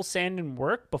seen Holl Sandin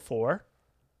work before.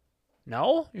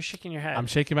 No? You're shaking your head. I'm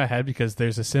shaking my head because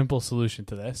there's a simple solution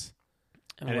to this.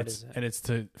 And what is it? And it's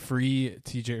to free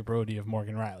TJ Brody of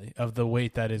Morgan Riley, of the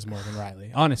weight that is Morgan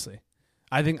Riley. Honestly,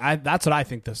 that's what I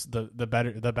think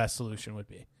the best solution would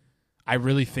be. I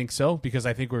really think so because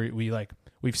I think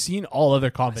we've seen all other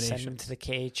combinations. Send him to the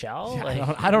KHL.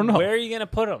 Yeah, I don't know. Where are you going to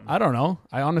put him? I don't know.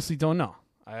 I honestly don't know.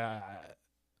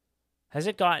 Has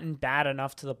it gotten bad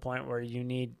enough to the point where you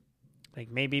need, like,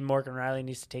 maybe Morgan Riley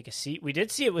needs to take a seat? We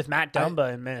did see it with Matt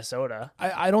Dumba in Minnesota.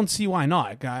 I don't see why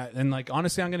not. And, like,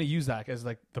 honestly, I'm going to use that as,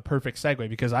 like, the perfect segue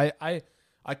because I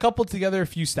coupled together a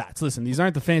few stats. Listen, these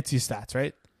aren't the fanciest stats,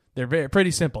 right? They're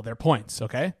pretty simple. They're points,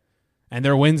 okay? And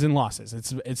they're wins and losses.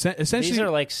 It's essentially, these are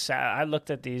like I looked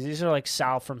at these. These are like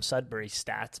Sal from Sudbury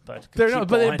stats, but they're not.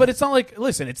 But it's not like,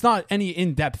 listen, it's not any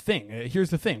in-depth thing. Here's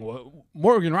the thing: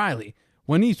 Morgan Riley,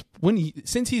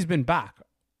 since he's been back,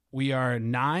 we are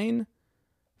 9,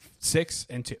 6,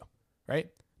 and 2, right?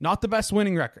 Not the best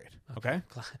winning record. Okay,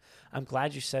 I'm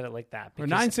glad you said it like that. We're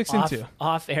 9, 6, and 2.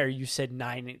 Off air, you said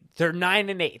 9. They're 9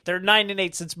 and 8. They're 9 and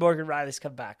 8 since Morgan Riley's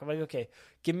come back. I'm like, okay,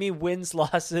 give me wins,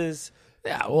 losses.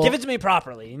 Yeah, well, give it to me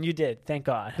properly, and you did. Thank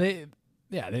God. They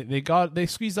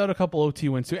squeezed out a couple OT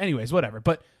wins too. Anyways, whatever.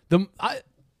 But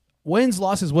wins,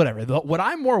 losses, whatever. What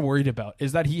I'm more worried about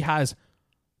is that he has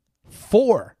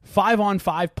 4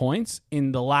 5-on-5 points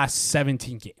in the last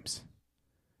 17 games.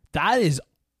 That is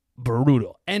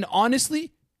brutal. And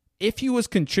honestly, if he was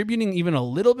contributing even a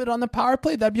little bit on the power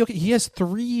play, that'd be okay. He has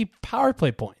 3 power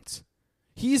play points.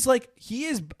 He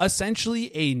is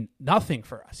essentially a nothing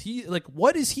for us.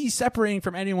 What is he separating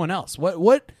from anyone else?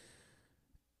 I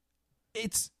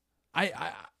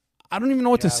don't even know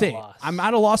what to say. I'm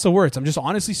at a loss of words. I'm just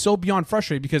honestly so beyond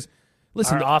frustrated because,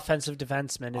 listen, our offensive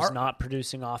defenseman is not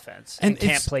producing offense and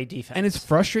can't play defense. And it's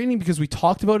frustrating because we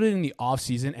talked about it in the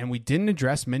offseason and we didn't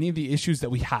address many of the issues that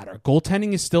we had. Our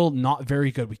goaltending is still not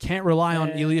very good. We can't rely on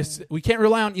Elias. We can't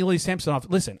rely on Elias Samsonov.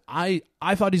 Listen, I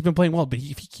thought he's been playing well, but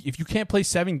if you can't play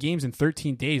 7 games in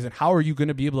 13 days, then how are you going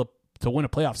to be able to win a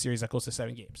playoff series that goes to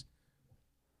 7 games?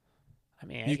 I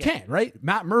mean, you can't, right?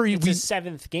 Matt Murray. It's his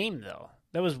 7th game, though.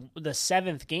 That was the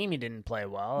 7th game he didn't play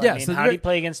well. Yeah, I mean, how did he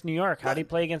play against New York? How did he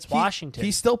play against Washington?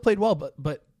 He still played well,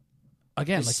 but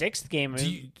again, his 6th game.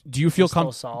 Do you feel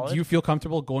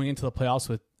comfortable going into the playoffs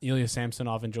with Ilya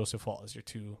Samsonov and Joseph Woll as your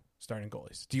 2 starting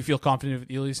goalies? Do you feel confident with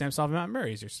Ilya Samsonov and Matt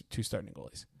Murray as your 2 starting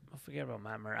goalies? I'll forget about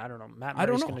Matt Murray. I don't know. Matt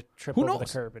Murray's going to trip over the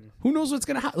curb and who knows what's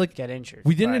going to happen? Get injured.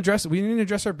 We didn't address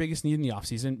our biggest need in the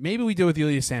offseason. Maybe we do with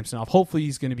Ilya Samsonov. Hopefully,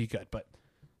 he's going to be good, but.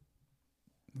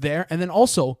 There, and then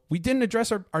also we didn't address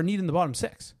our need in the bottom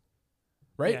 6,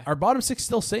 right? Yeah. Our bottom 6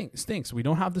 still stinks. We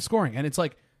don't have the scoring, and it's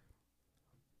like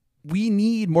we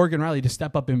need Morgan Riley to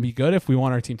step up and be good if we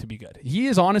want our team to be good. He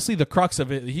is honestly the crux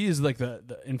of it. He is like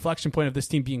the inflection point of this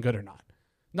team being good or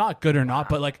not good or not,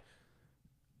 but like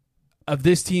of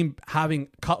this team having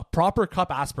proper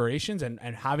cup aspirations and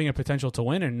having a potential to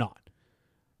win and not.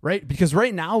 Right? Because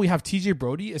right now we have TJ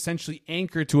Brody essentially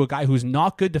anchored to a guy who's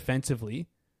not good defensively.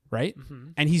 Right?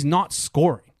 Mm-hmm. And he's not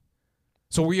scoring.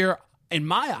 So in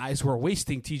my eyes, we're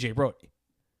wasting TJ Brody.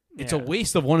 It's a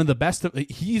waste of one of the best.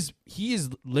 He is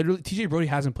literally, TJ Brody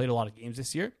hasn't played a lot of games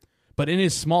this year, but in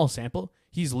his small sample,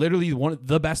 he's literally one of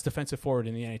the best defensive forward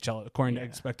in the NHL, according to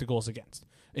expected goals against.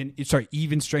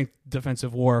 Even strength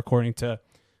defensive WAR, according to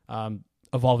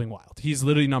Evolving Wild. He's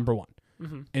literally number 1.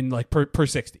 in like per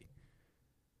 60.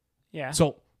 Yeah.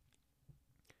 So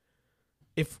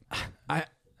if I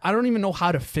don't even know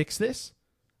how to fix this.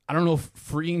 I don't know if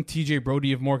freeing TJ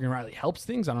Brody of Morgan Riley helps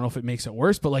things. I don't know if it makes it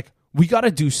worse, but like we got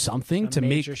to do something to make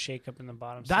major shakeup in the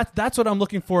bottom. That's what I'm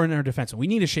looking for in our defense. We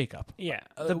need a shakeup. Yeah.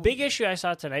 The big issue I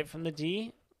saw tonight from the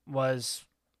D was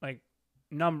like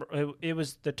it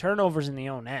was the turnovers in the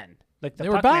own end. Like the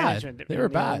puck management in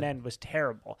the own end was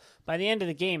terrible. By the end of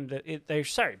the game, by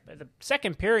the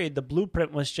second period, the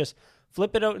blueprint was just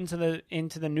flip it out into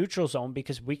the neutral zone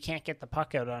because we can't get the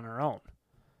puck out on our own.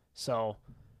 So,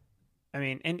 I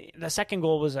mean, and the second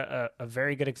goal was a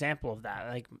very good example of that.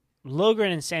 Like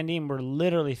Logren and Sandin were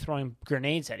literally throwing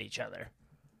grenades at each other.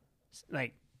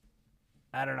 Like,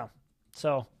 I don't know.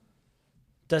 So,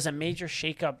 does a major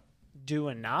shakeup do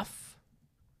enough?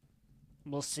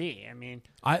 We'll see. I mean,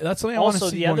 that's something I want to see.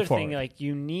 Also, the other thing, like,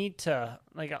 you need to,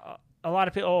 like, a lot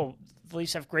of people, the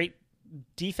Leafs have great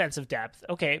defensive depth.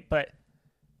 Okay, but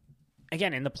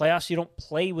again, in the playoffs, you don't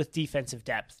play with defensive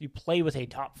depth. You play with a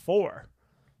top four.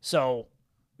 So,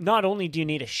 not only do you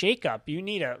need a shakeup, you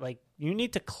need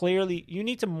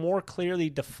to more clearly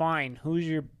define who's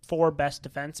your four best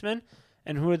defensemen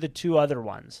and who are the two other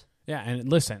ones. Yeah,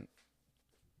 and listen,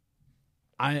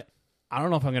 I don't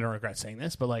know if I'm going to regret saying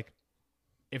this, but like,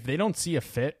 if they don't see a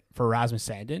fit for Rasmus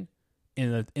Sandin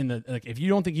in the like, if you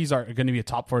don't think he's going to be a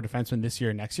top four defenseman this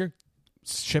year or next year,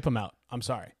 ship him out. I'm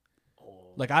sorry.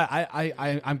 Like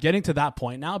I'm getting to that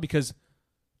point now because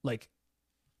like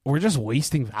we're just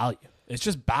wasting value. It's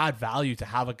just bad value to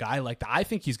have a guy like that. I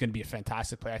think he's going to be a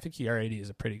fantastic player. I think he already is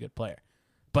a pretty good player,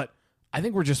 but I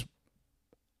think we're just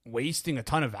wasting a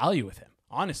ton of value with him.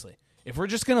 Honestly, if we're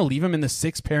just going to leave him in the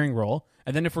 6th pairing role,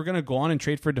 and then if we're going to go on and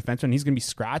trade for a defenseman, he's going to be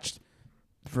scratched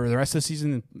for the rest of the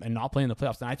season and not play in the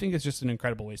playoffs, then I think it's just an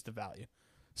incredible waste of value.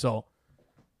 So,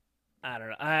 I don't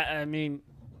know. I mean,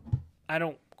 I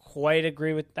don't quite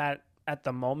agree with that at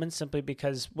the moment, simply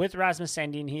because with Rasmus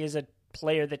Sandin, he is a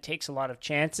player that takes a lot of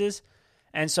chances,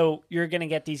 and so you're going to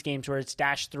get these games where it's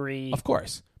 -3. Of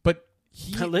course, but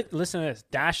listen to this: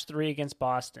 -3 against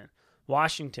Boston,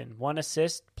 Washington 1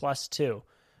 assist +2,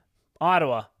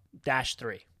 Ottawa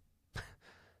 -3.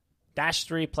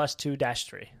 -3 +2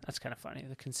 -3. That's kind of funny,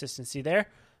 the consistency there.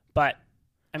 But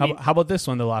I mean, how about this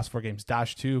one? The last 4 games: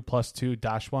 -2 +2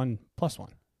 -1 +1.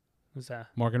 Who's that?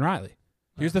 Morgan Riley.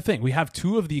 Here's the thing: we have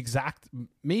 2 of the exact, I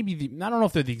don't know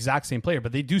if they're the exact same player,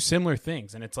 but they do similar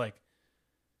things, and it's like,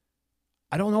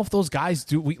 I don't know if those guys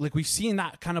do. We've seen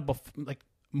that kind of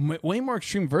way more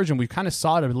extreme version. We kind of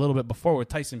saw it a little bit before with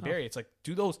Tyson Barrie. It's like,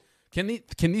 can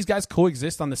these guys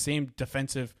coexist on the same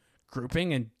defensive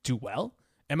grouping and do well?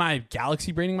 Am I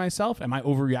galaxy braining myself? Am I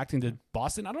overreacting to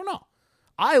Boston? I don't know.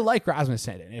 I like Rasmus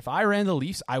Sandin. If I ran the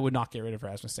Leafs, I would not get rid of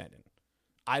Rasmus Sandin.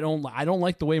 I don't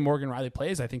like the way Morgan Riley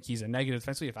plays. I think he's a negative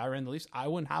defensively. If I ran the Leafs, I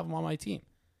wouldn't have him on my team.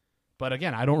 But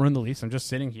again, I don't run the Leafs. I'm just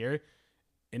sitting here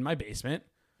in my basement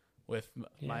with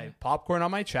my popcorn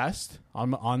on my chest,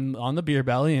 on the beer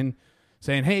belly, and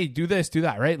saying, "Hey, do this, do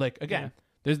that." Right? Like, again,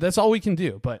 that's all we can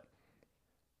do. But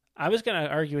I was going to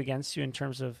argue against you in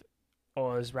terms of,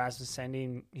 is Rasmus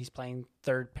Sandin, he's playing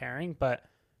 3rd pairing, but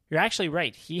you're actually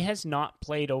right. He has not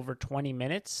played over 20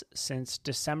 minutes since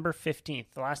December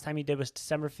 15th. The last time he did was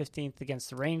December 15th against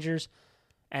the Rangers,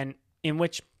 and in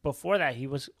which before that he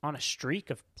was on a streak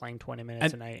of playing 20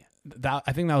 minutes a night.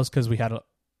 I think that was because we had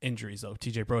injuries though.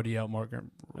 TJ Brody out,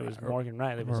 Morgan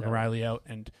Riley out,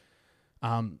 and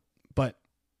but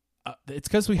it's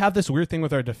because we have this weird thing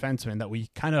with our defensemen that we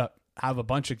kind of have a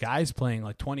bunch of guys playing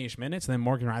like 20-ish minutes, and then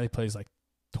Morgan Riley plays like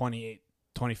 28,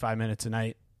 25 minutes a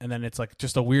night, and then it's like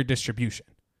just a weird distribution.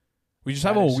 We just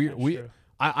have a weird.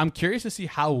 I'm curious to see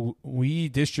how we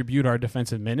distribute our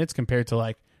defensive minutes compared to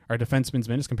like our defensemen's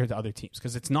minutes compared to other teams,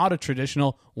 because it's not a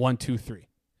traditional 1, 2, 3.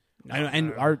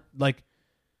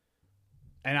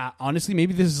 Honestly,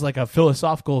 maybe this is like a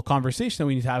philosophical conversation that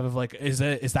we need to have of like, is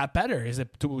that better?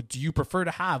 Do you prefer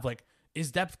to have like, is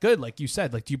depth good? Like you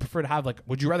said, like, do you prefer to have like,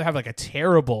 would you rather have like a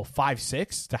terrible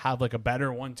 5-6 to have like a better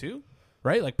 1-2?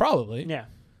 Right? Like probably. Yeah.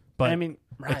 But I mean,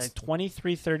 right,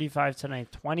 23-35 tonight,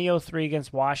 20-03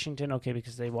 against Washington. Okay,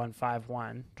 because they won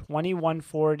 5-1.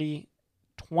 21-40,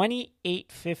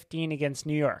 28-15 against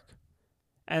New York.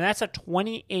 And that's a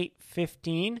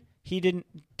 28-15.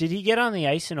 Did he get on the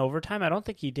ice in overtime? I don't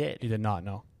think he did. He did not,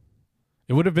 no.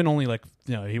 It would have been only like,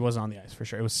 he wasn't on the ice for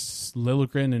sure. It was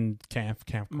Liljegren and Camp.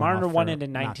 Marner won it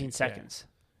in 19 seconds.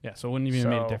 Yeah, so it wouldn't even have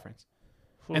made a difference.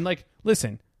 And like,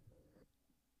 listen,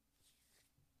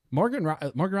 Morgan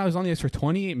Riley's on the ice for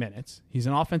 28 minutes. He's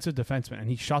an offensive defenseman, and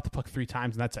he shot the puck 3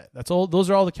 times, and that's it. That's all. Those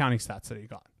are all the counting stats that he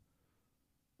got.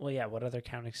 Well, yeah, what other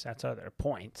counting stats are there?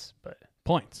 Points, but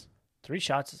points. 3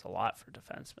 shots is a lot for a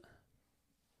defenseman.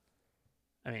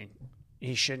 I mean,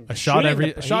 he shouldn't A be shot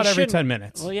shooting every 10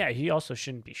 minutes. Well, yeah, he also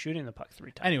shouldn't be shooting the puck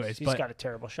 3 times. Anyways, he's got a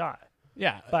terrible shot.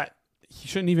 Yeah, but he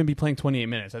shouldn't even be playing 28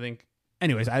 minutes. I think.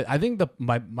 Anyways, I think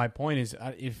my point is,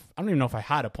 if I don't even know if I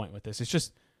had a point with this. It's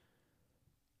just,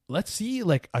 let's see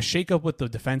like a shakeup with the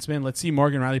defenseman. Let's see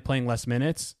Morgan Rielly playing less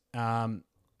minutes. And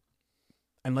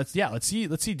let's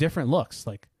see different looks.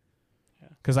 Like,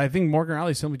 because I think Morgan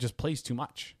Rielly simply just plays too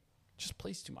much.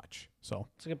 So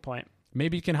that's a good point.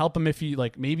 Maybe it can help him if he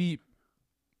maybe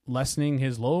lessening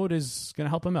his load is going to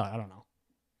help him out. I don't know.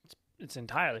 It's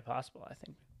entirely possible, I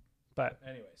think. But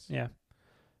anyways, yeah,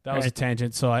 that was a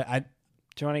tangent. So I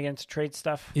do you want to get into trade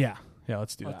stuff? Yeah,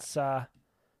 let's do that.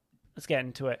 Let's get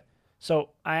into it.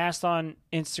 So I asked on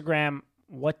Instagram,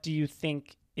 what do you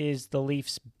think is the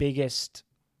Leafs' biggest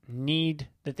need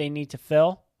that they need to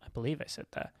fill? I believe I said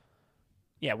that.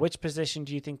 Yeah, which position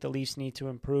do you think the Leafs need to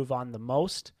improve on the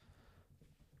most?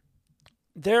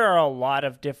 There are a lot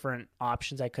of different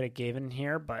options I could have given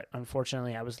here, but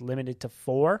unfortunately I was limited to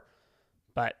 4.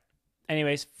 But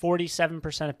anyways,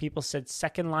 47% of people said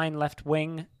second line left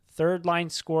wing. Third line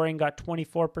scoring got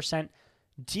 24%.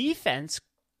 Defense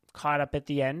caught up at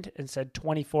the end and said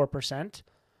 24%.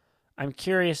 I'm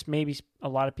curious, maybe a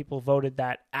lot of people voted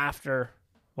that after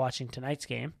watching tonight's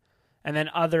game. And then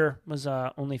other was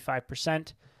only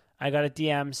 5%. I got a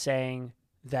DM saying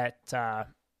that,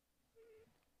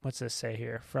 what's this say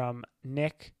here? From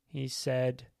Nick, he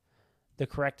said the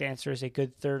correct answer is a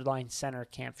good third line center.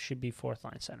 Kampf should be fourth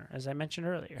line center, as I mentioned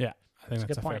earlier. Yeah, I think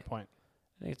that's a fair point.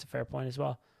 I think it's a fair point as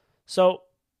well. So,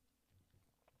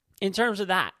 in terms of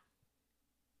that,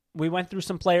 we went through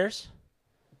some players.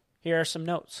 Here are some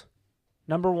notes.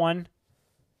 Number 1,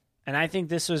 and I think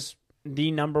this was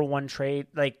the number 1 trade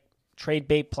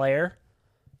bait player,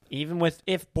 even with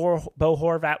if Bo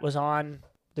Horvat was on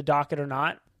the docket or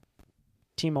not,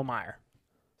 Timo Meier.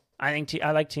 I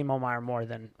like Timo Meier more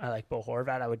than I like Bo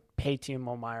Horvat. I would pay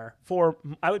Timo Meier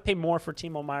I would pay more for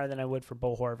Timo Meier than I would for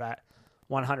Bo Horvat,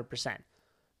 100%.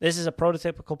 This is a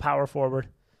prototypical power forward.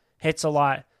 Hits a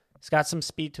lot. He's got some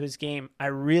speed to his game. I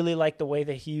really like the way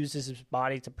that he uses his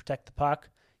body to protect the puck.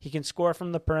 He can score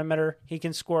from the perimeter. He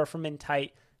can score from in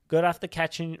tight. Good off the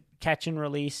catch and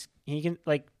release. He can,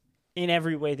 in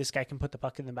every way, this guy can put the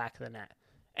puck in the back of the net.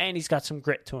 And he's got some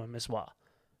grit to him as well.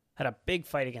 Had a big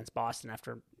fight against Boston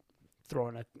after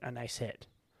throwing a nice hit.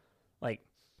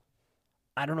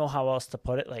 I don't know how else to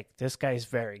put it. This guy's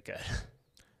very good.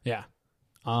 Yeah.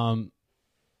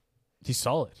 He's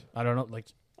solid. I don't know.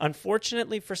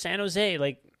 Unfortunately for San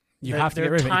Jose, you have to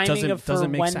get rid of it. It doesn't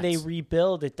make sense. When they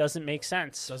rebuild, it doesn't make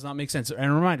sense. Does not make sense. And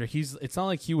a reminder, it's not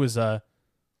like he was a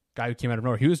guy who came out of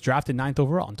nowhere. He was drafted 9th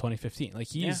overall in 2015.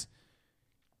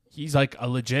 He's like a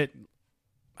legit,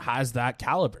 has that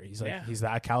caliber. He's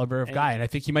that caliber of guy. And I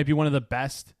think he might be one of the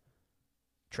best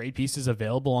trade pieces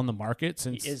available on the market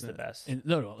since he is the best. In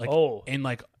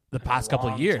the past couple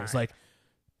of years. Time.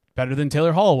 Better than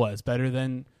Taylor Hall was, better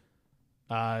than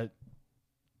at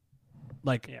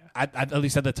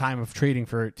least at the time of trading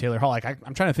for Taylor Hall.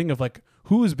 I'm trying to think of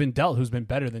who's been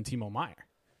better than Timo Meier.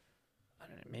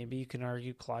 Maybe you can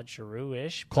argue Claude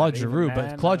Giroux-ish. But Claude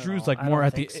Giroux's more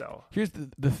at the. So. Here's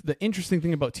the interesting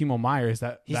thing about Timo Meier is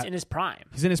that he's in his prime.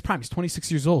 He's in his prime. He's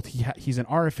 26 years old. He's an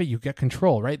RFA. You get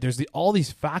control, right? There's all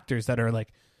these factors that are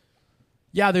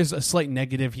there's a slight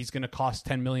negative. He's going to cost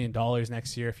 $10 million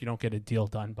next year if you don't get a deal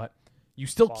done, but you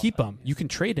still keep him. You can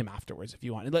trade him afterwards if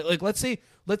you want.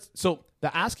 So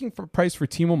the asking for price for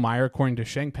Timo Meier, according to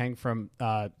Sheng Peng from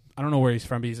I don't know where he's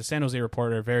from, but he's a San Jose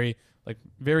reporter, very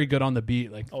good on the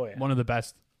beat, one of the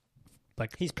best,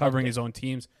 he's covering his own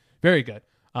teams, very good.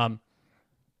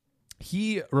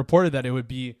 He reported that it would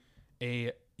be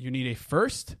you need a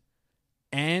first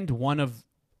and one of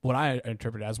what I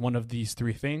interpret as one of these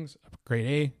 3 things: grade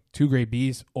A, 2 grade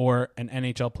Bs, or an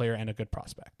NHL player and a good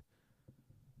prospect.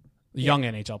 Young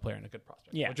NHL player and a good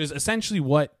prospect. Yeah. Which is essentially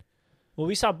what... Well,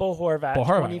 we saw Bo Horvat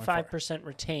 25%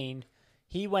 retained.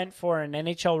 He went for an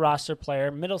NHL roster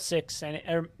player, middle six,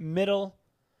 and middle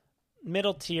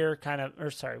tier kind of,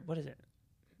 or sorry, what is it?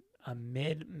 A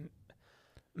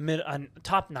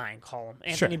top 9 column.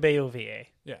 Anthony Beauvillier.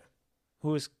 Yeah.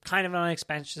 Who is kind of on an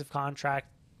expensive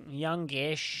contract,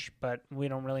 youngish, but we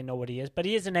don't really know what he is. But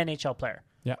he is an NHL player.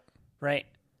 Yeah. Right?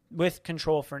 With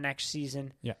control for next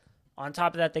season. Yeah. On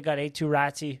top of that, they got A2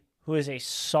 Ratzi, who is a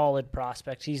solid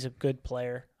prospect. He's a good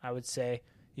player, I would say.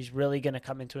 He's really going to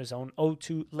come into his own.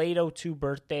 Late 02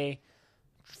 birthday.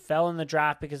 Fell in the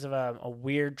draft because of a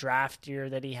weird draft year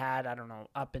that he had. I don't know,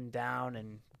 up and down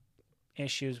and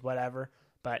issues, whatever.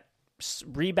 But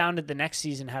rebounded the next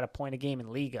season, had a point a game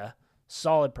in Liga.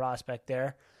 solid prospect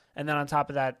there. And then on top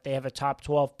of that, they have a top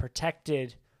 12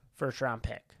 protected first-round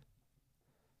pick.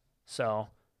 So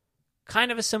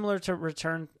kind of a similar to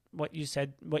return what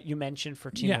you mentioned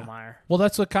for Timo Meier. Well,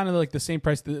 that's what kind of like the same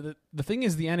price. The thing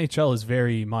is, the NHL is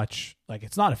very much like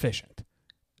it's not efficient.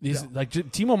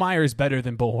 Timo Meier is better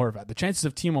than Bo Horvat. The chances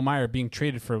of Timo Meier being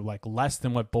traded for like less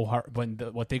than what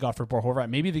what they got for Bo Horvat,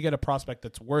 maybe they get a prospect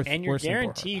that's worth and you're worse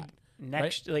guaranteed than Bo Horvat,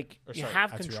 next right? you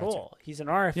have control. He's an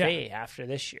RFA after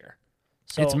this year,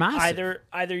 so it's massive.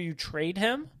 Either you trade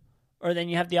him or then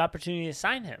you have the opportunity to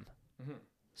sign him. Mm-hmm.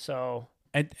 So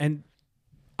and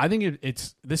I think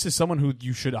this is someone who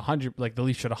you should the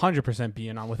Leafs should 100% be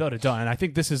in on without a doubt. And I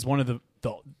think this is one of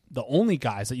the only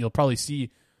guys that you'll probably see,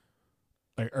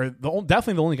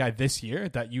 definitely the only guy this year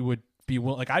that you would be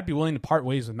I'd be willing to part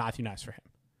ways with Matthew Knies for him.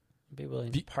 I'd be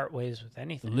willing to part ways with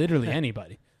anything. Literally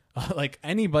anybody,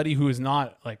 anybody who is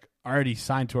not already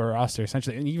signed to our roster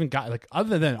essentially, and even got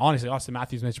other than honestly Austin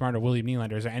Matthews, Mitch Marner, William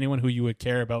Nylander. Is there anyone who you would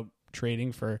care about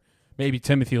trading for maybe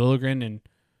Timothy Liljegren and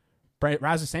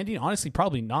Rasmus Sandin? Honestly,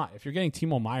 probably not. If you're getting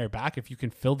Timo Meier back, if you can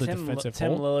fill the defensive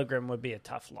hole. Tim Liljegren would be a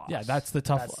tough loss. Yeah, that's the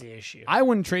tough. That's the issue. I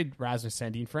wouldn't trade Rasmus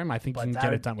Sandin for him. I think you can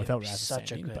get it done without Rasmus Sandin.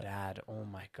 Such a good ad. Oh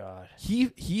my god.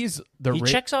 He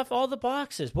checks off all the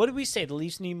boxes. What did we say? The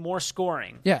Leafs need more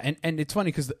scoring. Yeah, and it's funny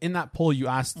because in that poll you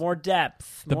asked more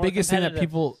depth. The biggest thing that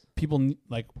people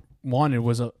wanted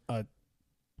was a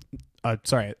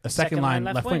second line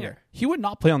left winger. He would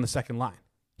not play on the second line.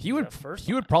 He would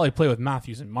probably play with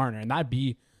Matthews and Marner, and that'd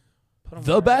be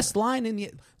the best line in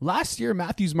the last year.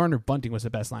 Matthews, Marner, Bunting was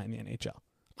the best line in the NHL.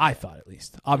 I thought, at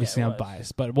least. Obviously, I'm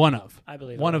biased, but I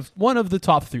believe one of the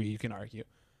top three. You can argue.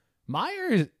 Meier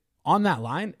is on that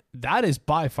line. That is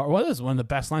by far one of the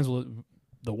best lines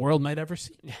the world might ever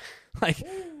see.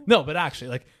 No, but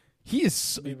actually, he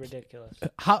is ridiculous.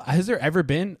 How has there ever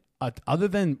been other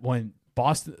than when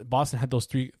Boston had those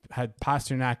three, had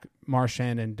Pasternak,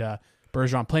 Marchand, and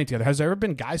Bergeron playing together? Has there ever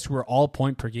been guys who are all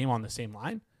point per game on the same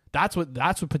line? That's what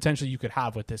potentially you could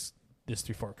have with this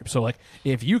 3-4 group. So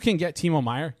if you can get Timo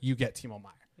Meier, you get Timo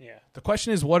Meier. Yeah. The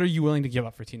question is, what are you willing to give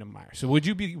up for Timo Meier? So would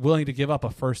you be willing to give up a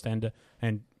first and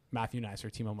Matthew Knies or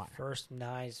Timo Meier? First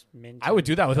Knies, Minton. I would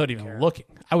do that without even looking.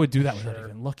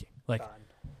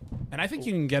 And I think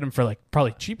you can get him for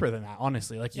probably cheaper than that.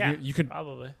 Honestly, you could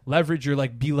probably leverage your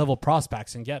B-level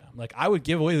prospects and get him. I would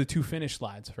give away the 2 Finnish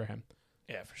lads for him.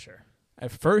 Yeah, for sure.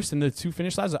 At first, and the 2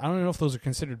 Finnish lads, I don't know if those are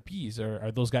considered Bs or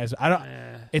are those guys. I don't.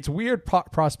 It's weird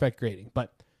prospect grading,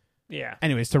 but yeah.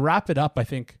 Anyways, to wrap it up, I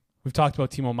think we've talked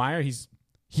about Timo Meier.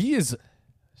 He is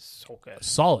so good,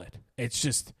 solid. It's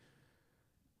just,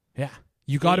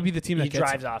 you got to be the team that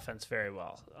drives offense very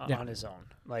well on his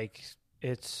own.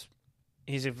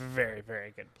 He's a very,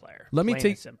 very good player.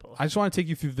 I just want to take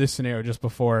you through this scenario just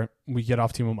before we get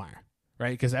off Timo Meier, right?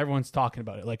 Because everyone's talking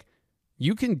about it.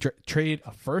 You can trade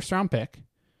a first-round pick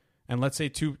and let's say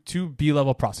two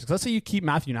B-level prospects. Let's say you keep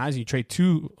Matthew Knies and you trade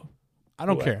 2, I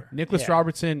don't care, Nicholas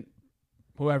Robertson,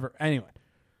 whoever, anyone.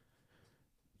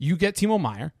 You get Timo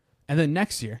Meier, and then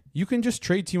next year, you can just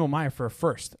trade Timo Meier for a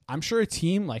first. I'm sure a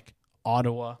team like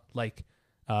Ottawa,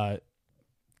 I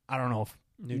don't know if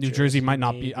New Jersey might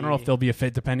not be. I don't know if they'll be a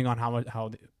fit depending on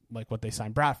how what they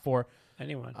signed Bratt for.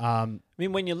 Anyone.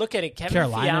 When you look at it,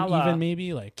 Carolina Fiala, even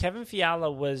maybe Kevin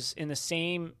Fiala was in the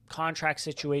same contract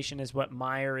situation as what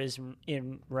Meier is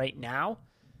in right now,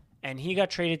 and he got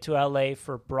traded to LA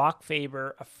for Brock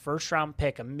Faber, a first-round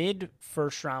pick, a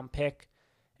mid-first-round pick,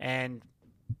 and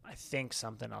I think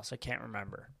something else. I can't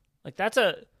remember. That's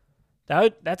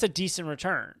a decent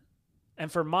return,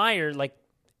 and for Meier,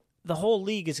 the whole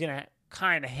league is going to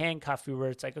kind of handcuff you where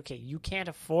it's okay, you can't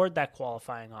afford that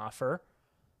qualifying offer.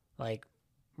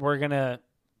 We're going to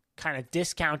kind of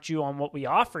discount you on what we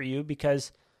offer you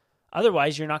because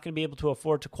otherwise you're not going to be able to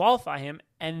afford to qualify him,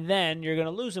 and then you're going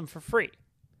to lose him for free.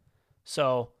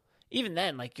 So even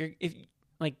then,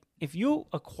 if you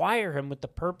acquire him with the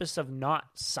purpose of not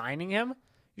signing him,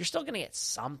 you're still going to get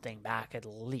something back at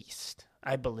least,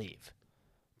 I believe.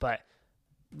 But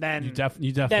then you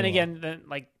definitely then again,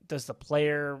 does the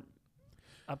player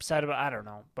upset about? I don't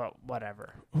know, but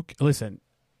whatever. Listen,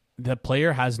 the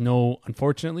player has no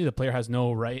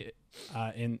right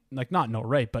not no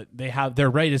right, but they have their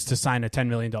right is to sign a $10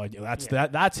 million deal.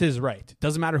 That's his right.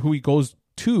 Doesn't matter who he goes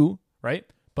to, right?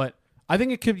 But I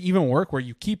think it could even work where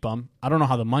you keep him. I don't know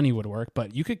how the money would work,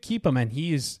 but you could keep him, and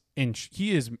he is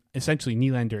essentially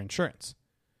Nylander insurance.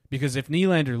 Because if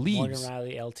Nylander leaves, Morgan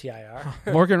Riley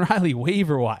LTIR, Morgan Riley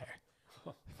waiver wire,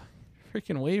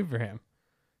 freaking waiver him.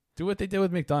 Do what they did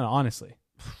with McDonough, honestly.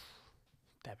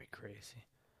 That'd be crazy.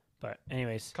 But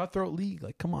anyways, cutthroat league.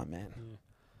 Come on, man.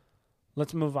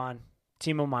 Let's move on.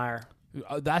 Timo Meier,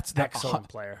 That's the excellent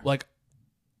player. Like,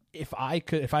 if I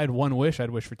had one wish, I'd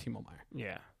wish for Timo Meier.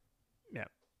 Yeah.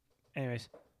 Anyways,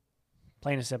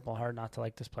 plain and simple, hard not to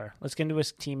like this player. Let's get into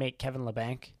his teammate, Kevin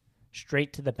Labanc.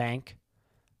 Straight to the bank.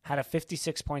 Had a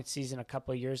 56-point season a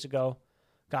couple of years ago.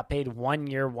 Got paid 1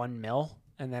 year, $1 million.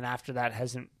 And then after that,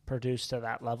 hasn't produced to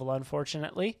that level,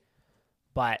 unfortunately.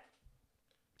 But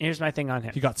here's my thing on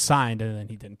him. He got signed, and then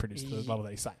he didn't produce to the level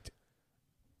that he signed to.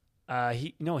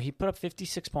 He put up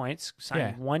 56 points,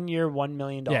 signed Yeah. 1 year, $1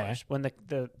 million Yeah. when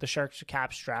the Sharks were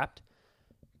cap strapped.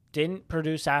 Didn't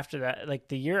produce after that. Like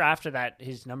the year after that,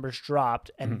 his numbers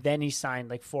dropped, and then he signed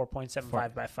like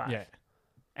 4.75 by 5. Yeah.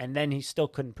 And then he still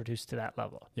couldn't produce to that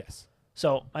level. Yes.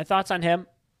 So my thoughts on him: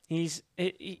 his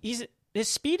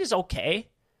speed is okay.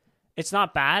 It's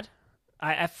not bad.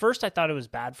 At first I thought it was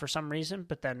bad for some reason,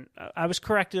 but then I was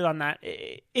corrected on that.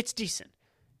 It's decent.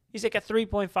 He's like a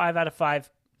 3.5 out of 5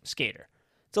 skater.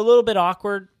 It's a little bit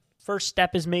awkward. First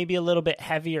step is maybe a little bit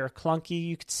heavy or clunky,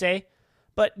 you could say,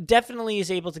 but definitely is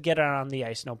able to get out on the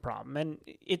ice, no problem. And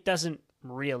it doesn't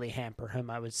really hamper him,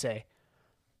 I would say.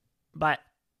 But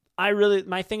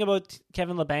my thing about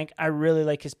Kevin Labanc, I really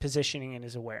like his positioning and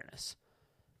his awareness.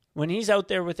 When he's out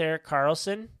there with Erik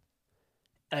Karlsson,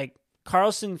 like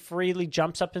Karlsson freely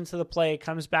jumps up into the play,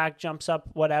 comes back, jumps up,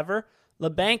 whatever.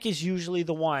 Labanc is usually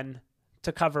the one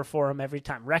to cover for him every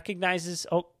time. Recognizes,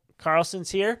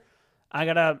 Karlsson's here. I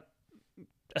got to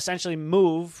essentially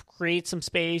move, create some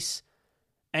space,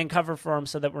 and cover for him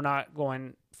so that we're not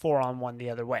going 4-on-1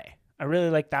 the other way. I really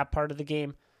like that part of the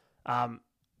game.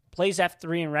 Plays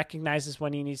F3 and recognizes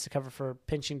when he needs to cover for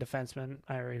pinching defenseman.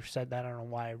 I already said that. I don't know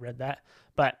why I read that.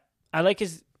 But I like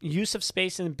his use of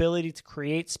space and ability to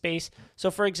create space.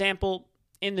 So, for example,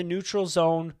 in the neutral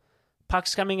zone,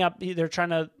 puck's coming up.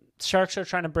 Sharks are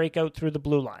trying to break out through the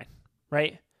blue line,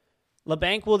 right?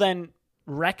 Labanc will then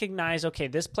recognize, okay,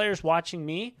 this player's watching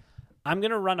me. I'm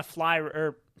going to run a fly,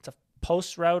 or it's a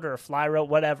post route or a fly route,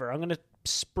 whatever. I'm going to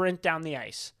sprint down the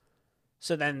ice.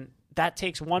 So then that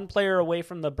takes one player away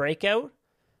from the breakout,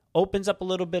 opens up a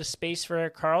little bit of space for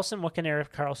Erik Karlsson. What can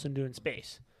Erik Karlsson do in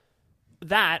space?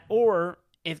 That, or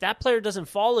if that player doesn't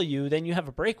follow you, then you have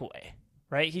a breakaway,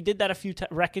 right? He did that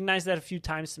recognized that a few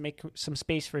times to make some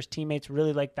space for his teammates.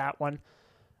 Really like that one.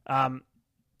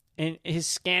 And his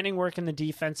scanning work in the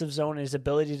defensive zone and his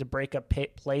ability to break up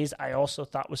plays, I also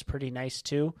thought was pretty nice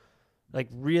too. Like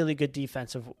really good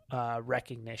defensive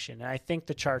recognition. And I think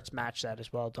the charts match that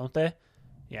as well, don't they?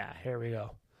 Yeah, here we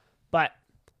go. But,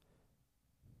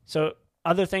 so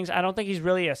other things, I don't think he's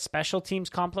really a special teams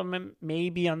complement,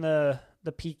 maybe on the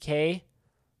PK,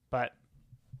 but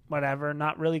whatever.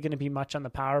 Not really going to be much on the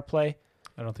power play.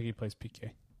 I don't think he plays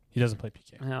PK. He doesn't play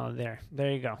PK. No,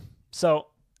 there you go. So,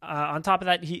 on top of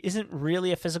that, he isn't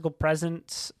really a physical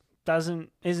presence.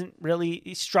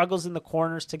 He struggles in the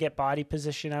corners to get body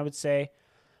position, I would say.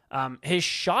 His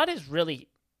shot is really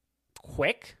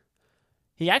quick.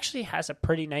 He actually has a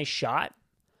pretty nice shot,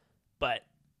 but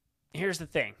here's the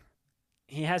thing.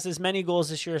 He has as many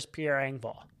goals this year as Pierre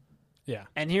Engvall. Yeah.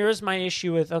 And here's my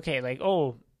issue with,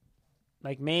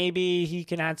 maybe he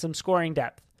can add some scoring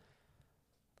depth.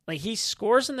 Like, he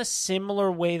scores in a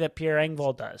similar way that Pierre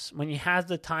Engvall does. When he has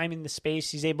the time and the space,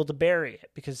 he's able to bury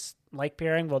it because, like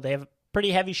Pierre Engvall, they have a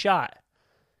pretty heavy shot.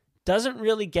 Doesn't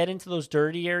really get into those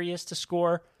dirty areas to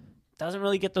score. Doesn't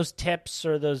really get those tips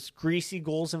or those greasy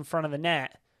goals in front of the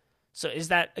net. So is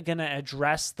that going to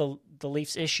address the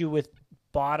Leafs' issue with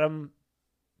bottom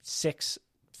 6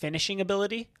 finishing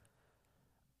ability?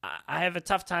 I have a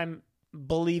tough time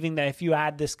believing that if you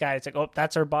add this guy, it's like, oh,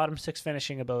 that's our bottom 6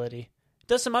 finishing ability.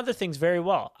 Does some other things very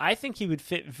well. I think he would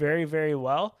fit very, very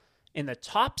well in the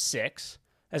top 6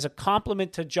 as a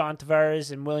complement to John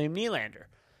Tavares and William Nylander.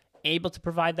 Able to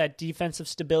provide that defensive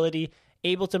stability,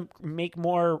 able to make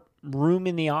more room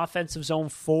in the offensive zone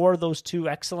for those two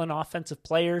excellent offensive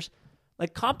players.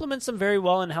 Like, complements them very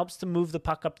well and helps to move the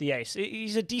puck up the ice.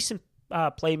 He's a decent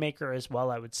playmaker as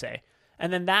well, I would say.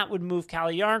 And then that would move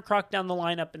Calle Jarnkrok down the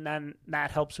lineup, and then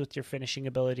that helps with your finishing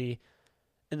ability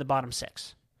in the bottom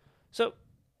 6. So,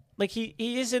 like, he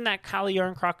is in that Calle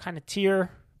Jarnkrok kind of tier.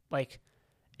 Like,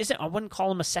 I wouldn't call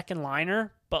him a second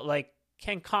liner, but, like,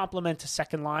 can complement a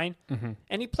second line. Mm-hmm.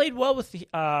 And he played well with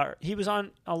he was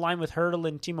on a line with Hertl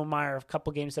and Timo Meier a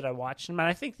couple games that I watched him, and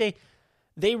I think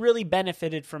they really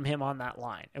benefited from him on that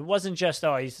line. It wasn't just,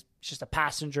 he's just a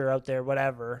passenger out there,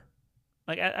 whatever.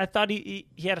 Like, I thought he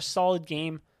had a solid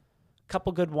game, a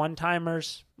couple good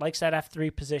one-timers, likes that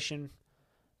F3 position.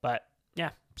 But,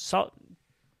 yeah,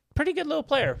 pretty good little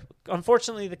player.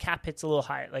 Unfortunately, the cap hit's a little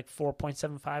high, like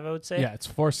 4.75, I would say. Yeah, it's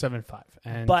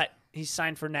 4.75. But he's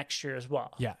signed for next year as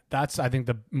well. Yeah, that's I think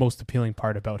the most appealing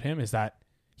part about him is that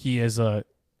he is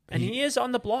he is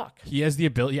on the block. He has the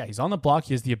ability. Yeah, he's on the block.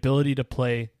 He has the ability to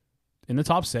play in the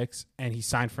top 6, and he's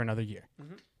signed for another year.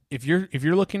 Mm-hmm. If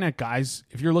you're looking at guys,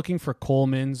 if you're looking for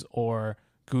Coleman's or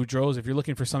Goudreau's, if you're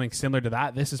looking for something similar to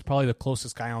that, this is probably the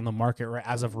closest guy on the market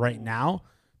as of right now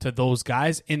to those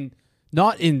guys.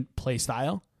 Not in play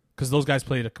style, because those guys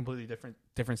played a completely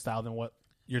different style than what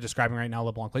you're describing right now.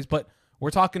 LeBlanc plays, but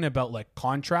we're talking about like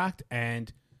contract,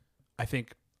 and I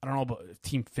think I don't know about if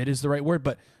team fit is the right word,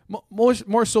 but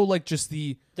more so like just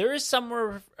there is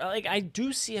somewhere like I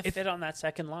do see a fit on that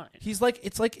second line. He's like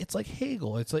it's like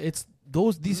Hagel. It's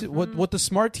these what the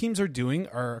smart teams are doing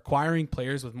are acquiring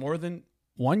players with more than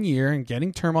 1 year and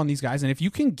getting term on these guys. And if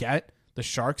you can get the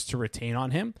Sharks to retain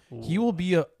on him, he will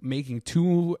be making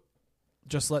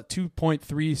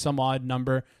 2.3 some odd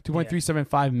number,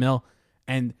 2.375 mil,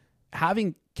 and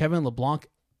having Kevin LeBlanc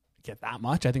get that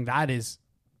much, I think that is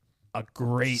a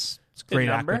great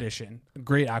acquisition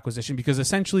because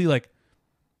essentially like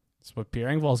it's what Pierre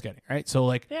Engvall's getting, right? So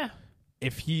like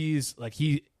if he's like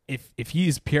if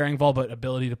he's Pierre Engvall but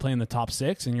ability to play in the top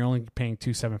 6 and you're only paying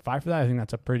 2.75 for that, I think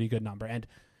that's a pretty good number. And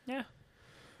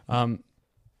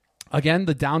again,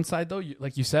 the downside though,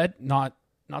 like you said, not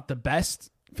the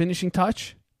best finishing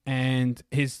touch, and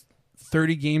his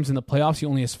 30 games in the playoffs, he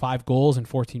only has 5 goals and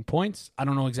 14 points. I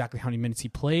don't know exactly how many minutes he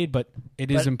played, but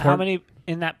is important. How many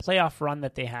in that playoff run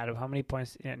that they had? How many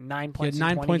points? 9 points. He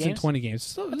had 9 points in 20 games.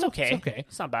 So it's okay. It's okay.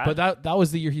 It's not bad. But that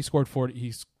was the year he scored 40.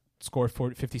 He scored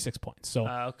 56 points.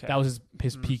 So that was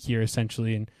his peak year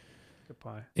essentially. And good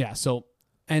point. Yeah. So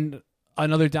and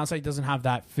another downside, he doesn't have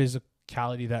that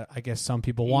physicality that I guess some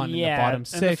people want in the bottom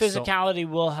 6. And the physicality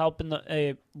will help in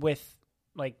the with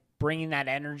like bringing that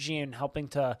energy and helping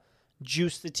to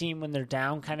juice the team when they're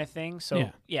down kind of thing.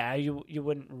 So you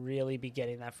wouldn't really be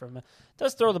getting that from him.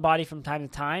 Does throw the body from time to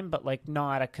time, but like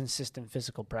not a consistent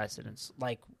physical presence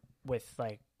like with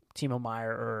like Timo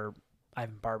Meier or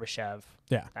Ivan Barbashev.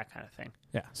 Yeah. That kind of thing.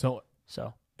 Yeah. So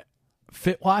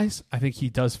fit wise, I think he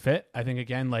does fit. I think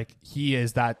again, like he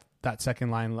is that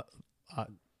second line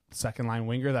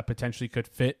winger that potentially could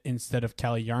fit instead of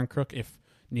Kalle Järnkrok if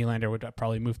Nylander would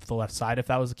probably move to the left side if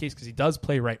that was the case, because he does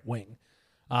play right wing.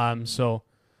 And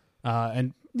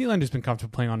Nylander's been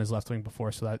comfortable playing on his left wing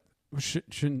before, so that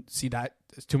shouldn't see that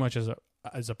as too much as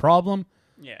a problem.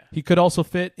 Yeah, he could also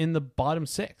fit in the bottom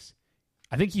 6.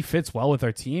 I think he fits well with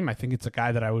our team. I think it's a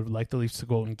guy that I would like the Leafs to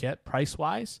go and get price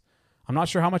wise. I'm not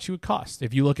sure how much he would cost.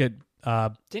 If you look at,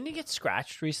 didn't he get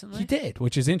scratched recently? He did,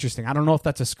 which is interesting. I don't know if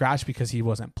that's a scratch because he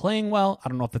wasn't playing well. I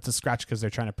don't know if that's a scratch because they're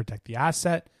trying to protect the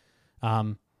asset.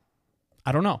 I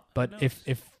don't know, but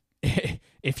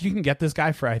if you can get this guy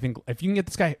if you can get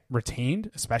this guy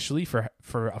retained, especially for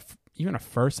even a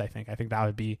first, I think that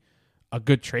would be a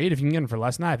good trade. If you can get him for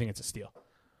less than that, I think it's a steal.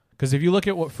 Because if you look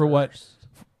at what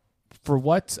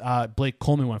Blake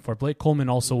Coleman went for, Blake Coleman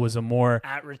also was a more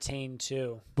at retained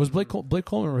too. Was Blake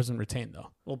Coleman wasn't retained though?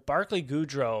 Well, Barclay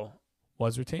Goudreau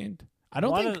was retained. I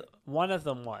don't think one of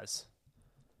them was.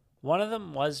 One of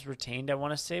them was retained, I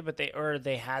want to say, but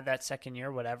they had that second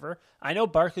year, whatever. I know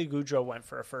Barclay Goudreau went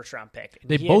for a first-round pick.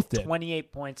 They both did.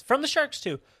 28 points. From the Sharks,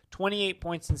 too. 28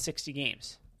 points in 60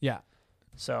 games. Yeah.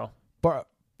 So.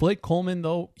 Blake Coleman,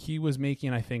 though, he was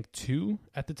making, I think, 2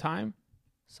 at the time.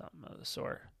 Something of the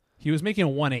sort. He was making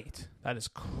 1.8. That is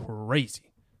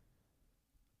crazy.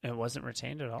 It wasn't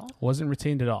retained at all? Wasn't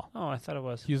retained at all. Oh, I thought it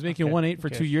was. He was making 1.8 for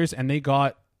 2 years, and they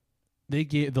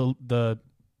gave the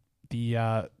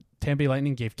Tampa Bay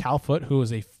Lightning gave Cal Foote, who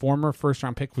was a former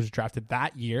first-round pick, was drafted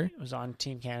that year. It was on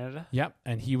Team Canada. Yep,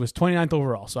 and he was 29th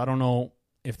overall. So I don't know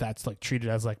if that's like treated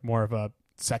as like more of a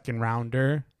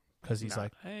second-rounder because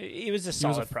he was a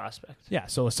solid prospect. Yeah,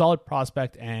 so a solid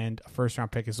prospect and a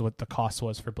first-round pick is what the cost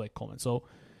was for Blake Coleman. So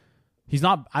he's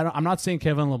not. I'm not saying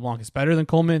Kevin LeBlanc is better than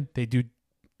Coleman. They do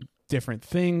different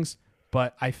things,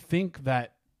 but I think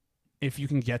that if you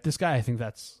can get this guy, I think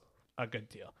that's a good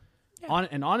deal. Yeah.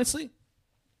 And honestly,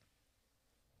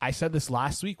 I said this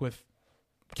last week with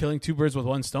killing 2 birds with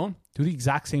 1 stone. Do the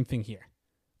exact same thing here.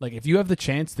 Like, if you have the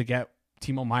chance to get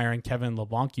Timo Meier and Kevin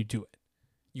LeBlanc, you do it.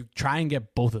 You try and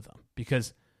get both of them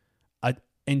because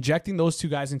injecting those 2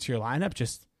 guys into your lineup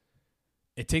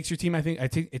it takes your team. I think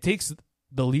it takes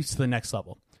the Leafs to the next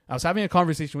level. I was having a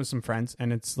conversation with some friends,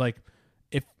 and it's like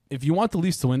if you want the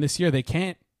Leafs to win this year, they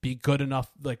can't be good enough,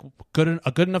 a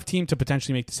good enough team to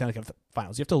potentially make the Stanley Cup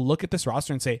Finals. You have to look at this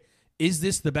roster and say, is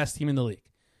this the best team in the league?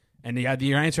 And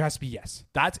your answer has to be yes.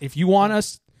 That's if you want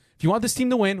this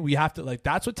team to win, we have to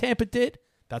that's what Tampa did.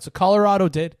 That's what Colorado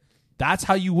did. That's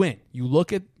how you win. You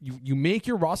look at you make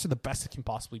your roster the best it can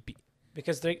possibly be.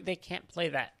 Because they can't play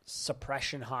that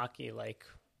suppression hockey like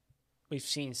we've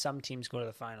seen some teams go to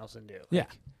the finals and do. Yeah.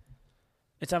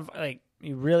 It's like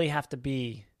you really have to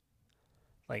be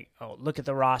like, oh, look at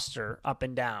the roster up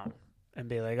and down and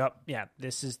be like, oh, yeah,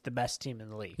 this is the best team in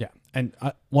the league. Yeah. And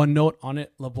one note on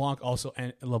it, LeBlanc,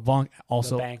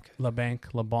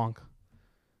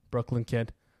 Brooklyn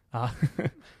kid,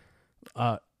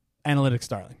 analytics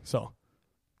darling. So,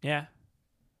 yeah.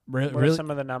 What are some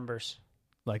of the numbers?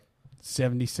 Like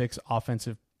 76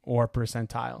 offensive WAR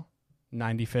percentile,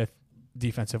 95th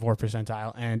defensive WAR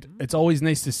percentile, and it's always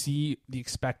nice to see the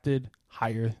expected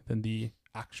higher than the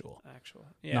actual.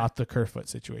 Yeah. Not the Kerfoot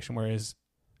situation, whereas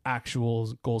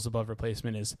actual goals above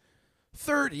replacement is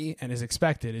 30 and his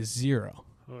expected is 0.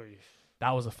 Oy.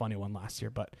 That was a funny one last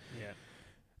year, but yeah.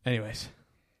 Anyways.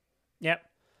 Yep.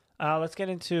 Let's get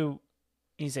into,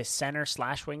 he's a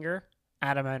center/winger,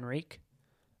 Adam Henrique.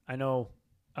 I know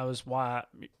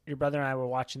your brother and I were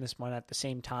watching this one at the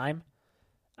same time.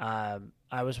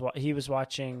 He was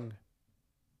watching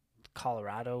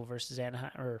Colorado versus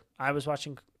Anaheim, or I was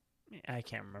watching, I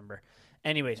can't remember.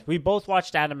 Anyways, we both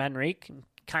watched Adam Henrique and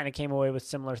kind of came away with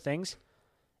similar things.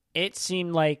 It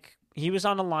seemed like he was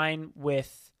on a line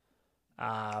with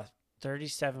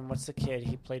 37. What's the kid?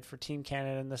 He played for Team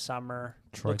Canada in the summer.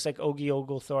 Looks like Ogie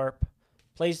Oglethorpe.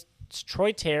 Plays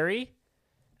Troy Terry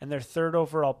and their 3rd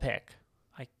overall pick.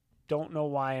 I don't know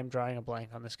why I'm drawing a blank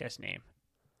on this guy's name.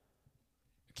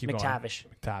 McTavish.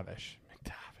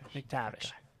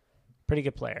 Pretty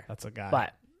good player. That's a guy.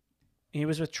 But he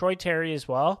was with Troy Terry as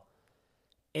well.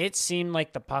 It seemed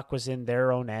like the puck was in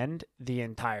their own end the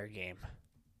entire game.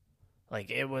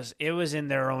 Like it was in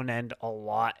their own end a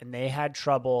lot, and they had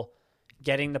trouble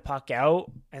getting the puck out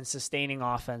and sustaining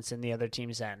offense in the other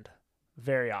team's end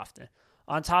very often.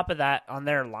 On top of that, on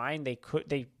their line,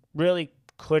 they really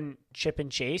couldn't chip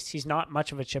and chase. He's not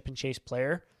much of a chip and chase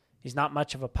player. He's not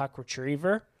much of a puck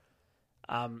retriever.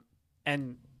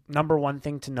 And number one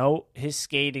thing to note, his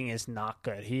skating is not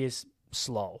good. He is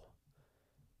slow.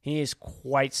 He is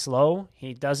quite slow.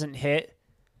 He doesn't hit.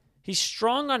 He's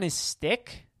strong on his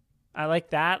stick. I like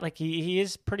that. Like he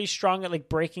is pretty strong at like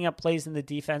breaking up plays in the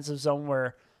defensive zone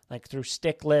where like through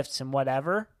stick lifts and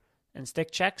whatever and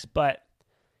stick checks, but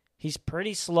he's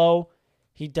pretty slow.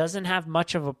 He doesn't have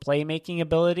much of a playmaking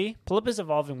ability. Pull up his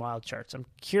evolving wild charts. I'm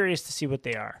curious to see what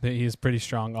they are. He has pretty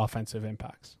strong offensive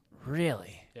impacts.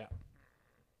 Really? Yeah.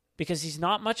 Because he's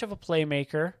not much of a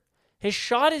playmaker. His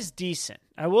shot is decent.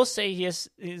 I will say he is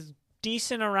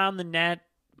decent around the net.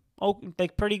 Oh,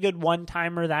 like pretty good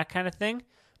one-timer, that kind of thing.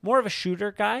 More of a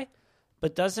shooter guy,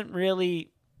 but doesn't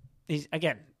really... He's,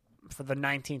 again, for the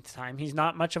 19th time, he's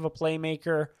not much of a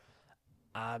playmaker.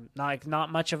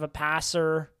 Not much of a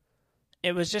passer.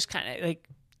 It was just kind of like...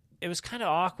 It was kind of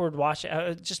awkward watching.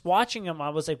 Just watching him, I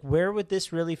was like, where would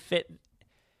this really fit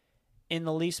in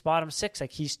the Leafs' bottom six?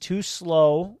 Like, he's too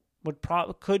slow.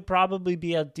 Could probably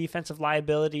be a defensive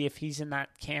liability if he's in that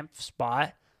camp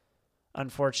spot,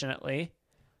 unfortunately.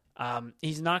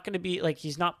 He's not going to be, like,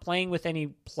 he's not playing with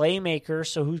any playmakers,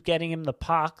 so who's getting him the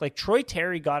puck? Like, Troy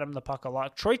Terry got him the puck a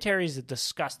lot. Troy Terry is a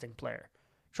disgusting player.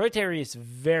 Troy Terry is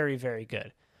very, very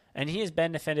good. And he has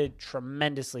benefited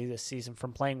tremendously this season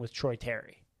from playing with Troy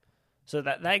Terry. So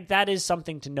that is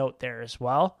something to note there as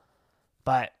well.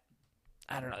 But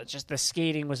I don't know. Just the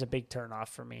skating was a big turnoff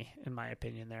for me, in my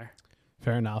opinion there.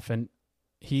 Fair enough. And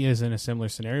he is in a similar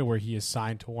scenario where he is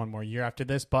signed to one more year after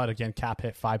this. But again, cap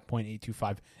hit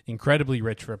 5.825. Incredibly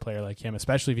rich for a player like him,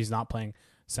 especially if he's not playing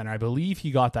center. I believe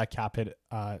he got that cap hit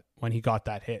when he got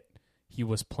that hit. He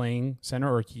was playing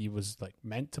center, or he was like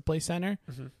meant to play center,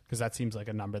 because that seems like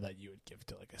a number that you would give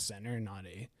to like a center, not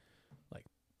a like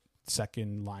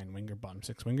second line winger, bottom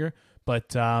six winger.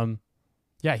 But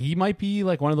yeah, he might be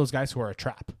like one of those guys who are a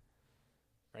trap,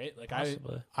 right? Like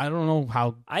possibly. I don't know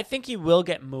how. I think he will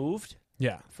get moved.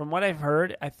 Yeah, from what I've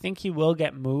heard, I think he will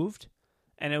get moved,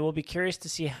 and it will be curious to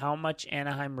see how much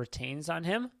Anaheim retains on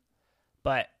him.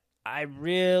 But I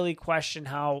really question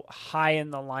how high in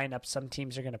the lineup some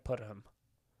teams are going to put him.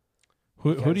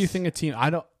 Who do you think a team?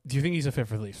 Do you think he's a fit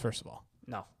for the Leafs? First of all,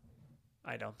 no,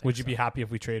 I don't think. Would you be happy if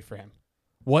we traded for him?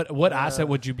 What asset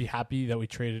would you be happy that we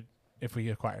traded if we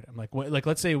acquired him? Like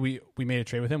let's say we made a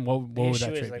trade with him. What would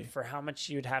that trade be? For how much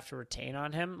you'd have to retain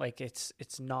on him? Like it's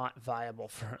not viable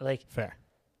for like fair.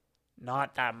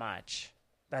 Not that much.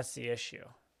 That's the issue.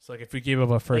 So, like, if we gave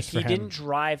up a first for him. He didn't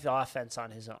drive the offense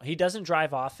on his own. He doesn't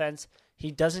drive offense.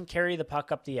 He doesn't carry the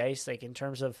puck up the ice, like, in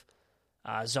terms of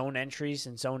zone entries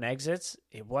and zone exits.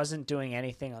 It wasn't doing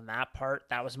anything on that part.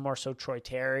 That was more so Troy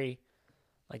Terry.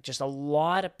 Like, just a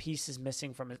lot of pieces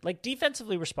missing from it. Like,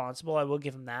 defensively responsible, I will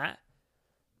give him that.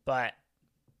 But,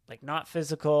 Like, not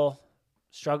physical,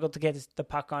 struggled to get the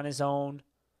puck on his own.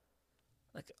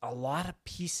 Like, a lot of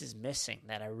pieces missing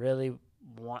that I really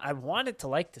want. I wanted to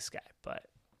like this guy, but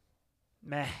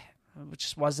meh, it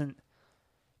just wasn't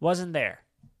there,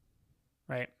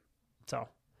 right? So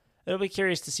it'll be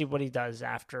curious to see what he does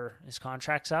after his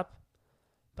contract's up.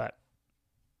 But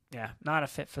yeah, not a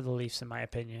fit for the Leafs in my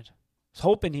opinion. I was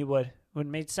hoping he would have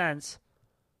made sense,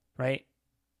 right?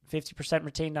 50%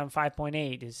 retained on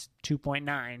 5.8 is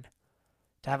 2.9.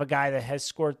 To have a guy that has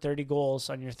scored 30 goals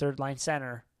on your third line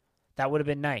center, that would have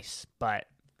been nice, but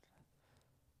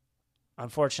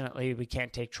unfortunately, we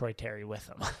can't take Troy Terry with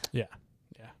him. Yeah.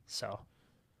 So,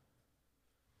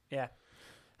 yeah,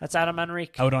 that's Adam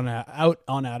Henrique. Out on Adam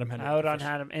Henrique. Out on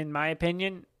Adam, in my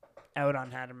opinion, out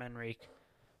on Adam Henrique.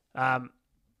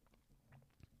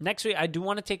 Next week, I do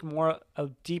want to take a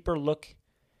deeper look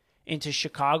into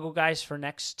Chicago guys for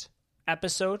next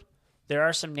episode. There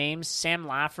are some names. Sam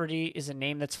Lafferty is a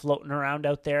name that's floating around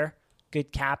out there.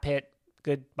 Good cap hit,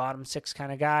 good bottom six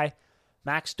kind of guy.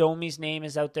 Max Domi's name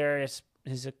is out there.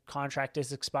 His contract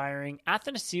is expiring.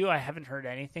 Athanasiou, I haven't heard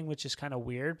anything, which is kind of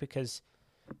weird because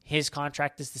his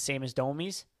contract is the same as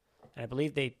Domi's. And I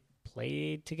believe they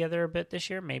played together a bit this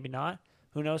year. Maybe not.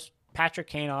 Who knows? Patrick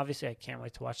Kane, obviously, I can't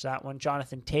wait to watch that one.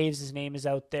 Jonathan Taves' name is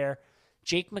out there.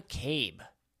 Jake McCabe.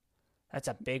 That's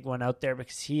a big one out there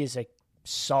because he is a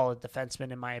solid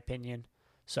defenseman in my opinion.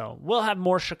 So we'll have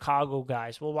more Chicago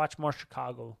guys. We'll watch more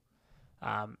Chicago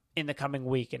in the coming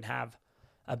week and have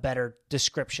a better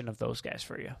description of those guys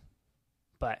for you.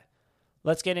 But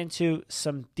let's get into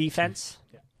some defense.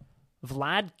 Yeah.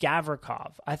 Vlad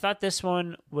Gavrikov. I thought this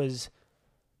one was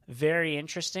very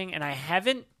interesting, and I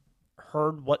haven't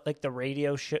heard what like the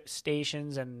radio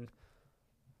stations and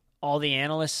all the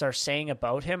analysts are saying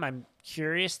about him. I'm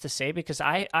curious to say because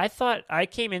I thought I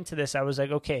came into this, I was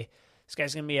like, okay, this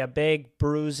guy's going to be a big,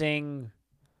 bruising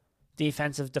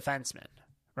defensive defenseman,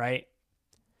 right?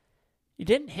 He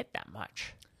didn't hit that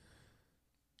much.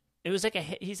 It was like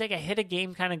he's like a hit a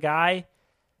game kind of guy.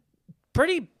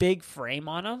 Pretty big frame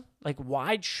on him, like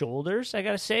wide shoulders, I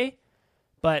got to say,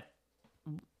 but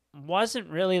wasn't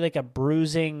really like a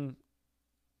bruising,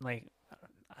 like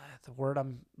the word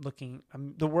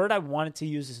the word I wanted to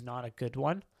use is not a good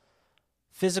one.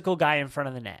 Physical guy in front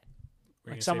of the net.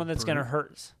 Like someone that's going to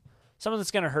hurt. Someone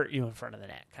that's going to hurt you in front of the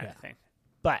net kind of thing.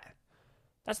 But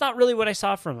that's not really what I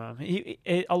saw from him.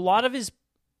 A lot of his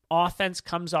offense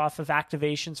comes off of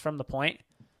activations from the point,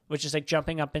 which is like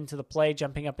jumping up into the play,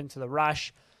 jumping up into the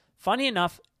rush. Funny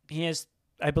enough,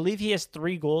 I believe he has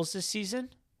 3 goals this season.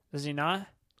 Does he not?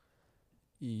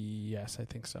 Yes, I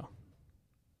think so.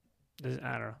 I don't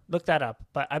know. Look that up.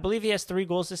 But I believe he has 3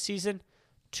 goals this season.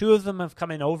 2 of them have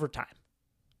come in overtime.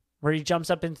 Where he jumps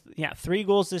up into 3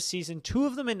 goals this season, 2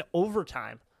 of them in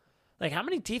overtime. Like, how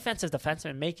many defensive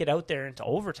defensemen make it out there into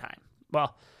overtime?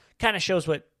 Well, kind of shows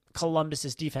what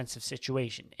Columbus's defensive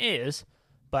situation is,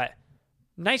 but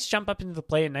nice jump up into the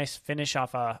play and nice finish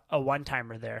off a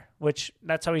one-timer there, which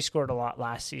that's how he scored a lot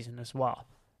last season as well,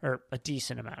 or a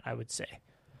decent amount, I would say.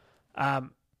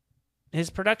 His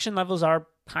production levels are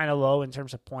kind of low in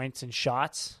terms of points and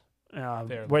shots,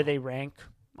 where they rank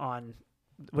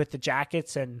with the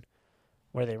Jackets and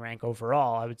where they rank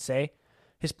overall, I would say.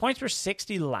 His points per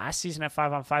 60 last season at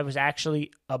 5-on-5 was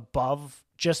actually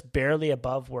just barely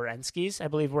above Werenski's. I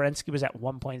believe Werenski was at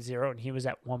 1.0 and he was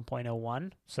at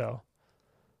 1.01. So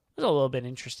it was a little bit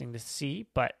interesting to see.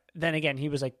 But then again, he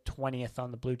was like 20th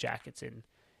on the Blue Jackets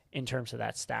in terms of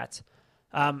that stats.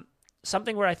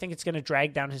 Something where I think it's going to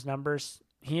drag down his numbers.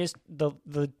 He is the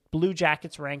Blue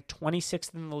Jackets ranked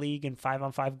 26th in the league in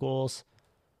 5-on-5 goals.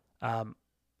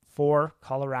 4.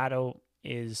 Colorado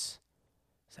is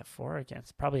that 4 or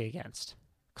against? Probably against.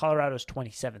 Colorado's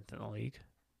 27th in the league.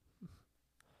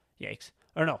 Yikes.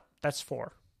 Or no, that's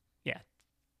 4. Yeah.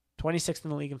 26th in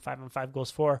the league in 5-on-5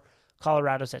 goals 4.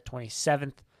 Colorado's at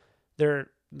 27th.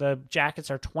 The Jackets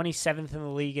are 27th in the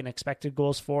league in expected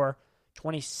goals 4.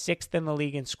 26th in the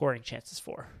league in scoring chances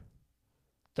 4.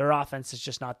 Their offense is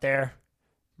just not there.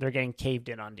 They're getting caved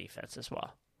in on defense as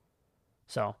well.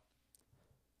 So,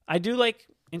 I do like,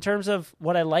 in terms of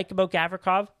what I like about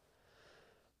Gavrikov,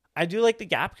 I do like the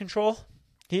gap control.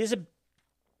 He is a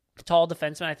tall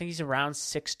defenseman. I think he's around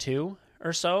 6'2"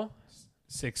 or so.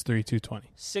 6'3", 220.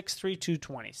 6'3",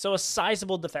 220. So a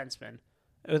sizable defenseman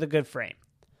with a good frame.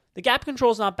 The gap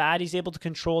control is not bad. He's able to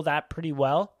control that pretty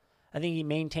well. I think he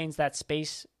maintains that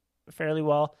space fairly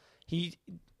well. He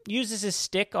uses his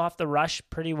stick off the rush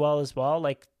pretty well as well.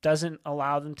 Like, doesn't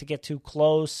allow them to get too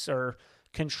close or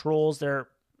controls their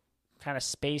kind of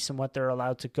space and what they're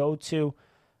allowed to go to.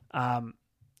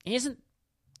 He isn't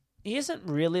he isn't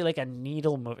really like a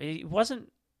needle mover. He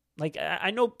wasn't like,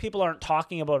 I know people aren't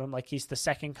talking about him like he's the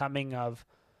second coming of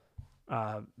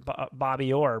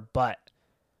Bobby Orr, but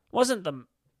wasn't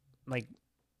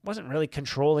really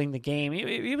controlling the game.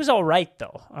 He was all right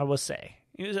though, I will say.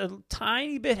 He was a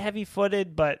tiny bit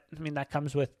heavy-footed, but I mean that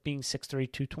comes with being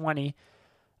 6'3", 220.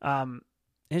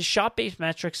 His shot-based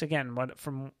metrics, again,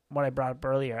 from what I brought up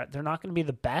earlier, they're not going to be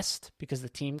the best because the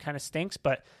team kind of stinks.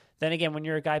 But then again, when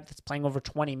you're a guy that's playing over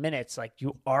 20 minutes, like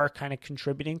you are kind of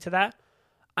contributing to that.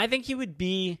 I think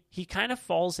he kind of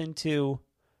falls into,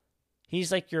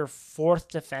 he's like your fourth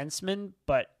defenseman,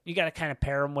 but you got to kind of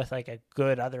pair him with like a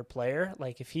good other player.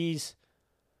 Like if he's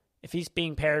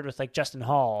being paired with like Justin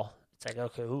Hall, it's like,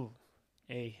 okay,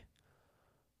 hey,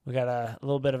 we got a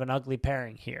little bit of an ugly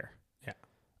pairing here.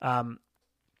 Yeah.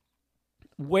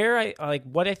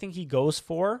 What I think he goes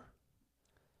for,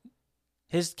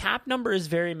 his cap number is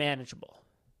very manageable.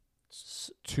 It's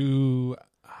two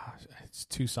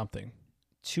something.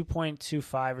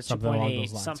 2.25 or Something along 2.8,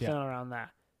 those lines, something yeah. around that.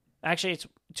 Actually, it's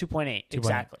 2.8,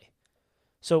 exactly.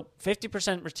 So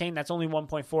 50% retained, that's only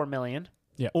 1.4 million.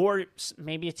 Yeah. Or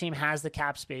maybe a team has the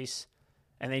cap space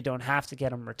and they don't have to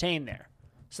get him retained there.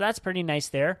 So that's pretty nice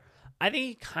there. I think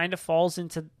he kind of falls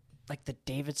into like the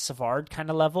David Savard kind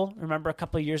of level. Remember a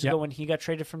couple of years ago when he got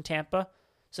traded from Tampa?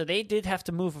 So they did have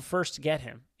to move a first to get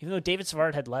him, even though David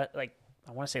Savard had I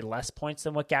want to say less points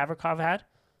than what Gavrikov had.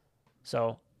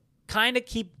 So kind of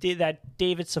keep that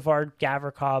David Savard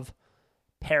Gavrikov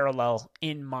parallel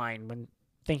in mind when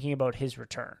thinking about his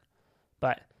return.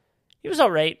 But he was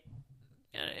all right.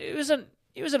 He was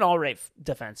an all right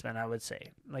defenseman, I would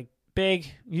say. Like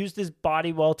big, used his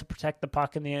body well to protect the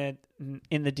puck in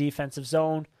the defensive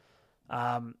zone.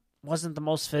 Wasn't the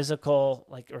most physical,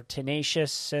 or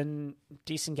tenacious, and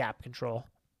decent gap control.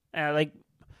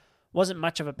 Wasn't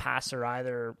much of a passer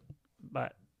either,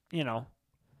 but he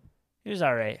was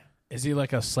all right. Is he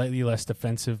like a slightly less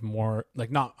defensive, more I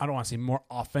don't want to say more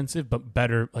offensive, but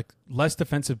better, like less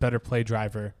defensive, better play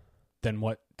driver than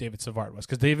what David Savard was?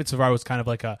 Because David Savard was kind of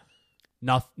like a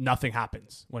nothing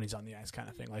happens when he's on the ice kind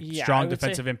of thing. Strong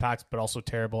defensive impacts, but also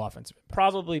terrible offensive impacts.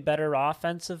 Probably better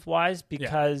offensive wise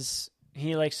because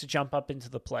he likes to jump up into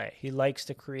the play. He likes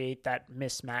to create that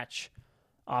mismatch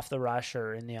off the rush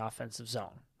or in the offensive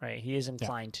zone, right? He is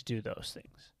inclined to do those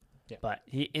things. Yeah. But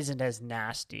he isn't as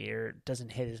nasty or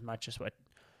doesn't hit as much as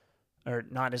or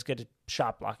not as good at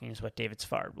shot blocking as what David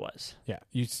Savard was. Yeah,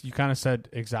 you kind of said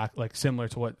similar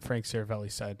to what Frank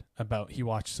Saravelli said about he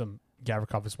watched some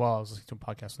Gavrikov as well. I was listening to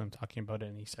a podcast with him talking about it,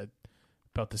 and he said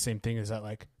about the same thing, is that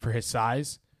for his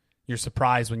size, you're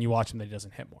surprised when you watch him that he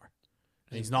doesn't hit more.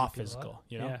 And he's not physical,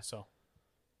 so.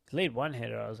 He laid one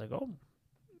hitter. I was like, oh,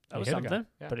 that was something.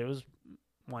 Yeah. But it was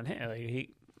one hit.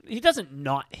 He doesn't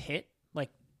not hit.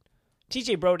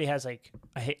 TJ Brody has a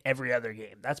hit every other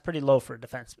game. That's pretty low for a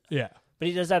defenseman. Yeah. But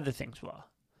he does other things well.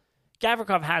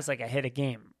 Gavrikov has a hit a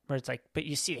game where it's but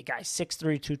you see a guy 6'3",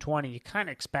 220, you kind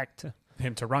of expect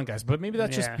him to run guys. But maybe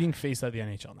that's just being faced at the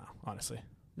NHL now, honestly.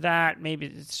 That maybe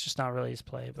it's just not really his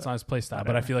play. But it's not his play style,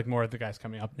 whatever. But I feel like more of the guys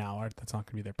coming up now that's not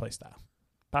going to be their play style.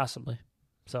 Possibly.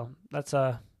 So that's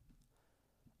a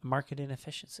market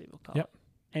inefficiency, we'll call it.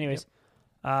 Anyways,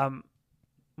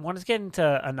 wanted to get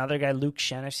into another guy, Luke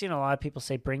Shen. I've seen a lot of people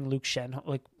say bring Luke Shen.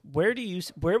 Where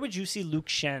would you see Luke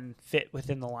Shen fit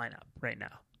within the lineup right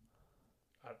now?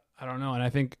 I don't know, and I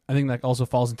think that also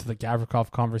falls into the Gavrikov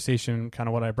conversation, kind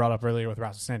of what I brought up earlier with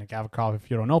Rasmus Sandin. Gavrikov,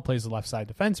 if you don't know, plays the left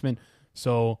side defenseman.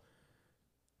 So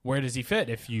where does he fit?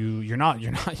 If you're not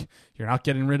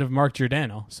getting rid of Mark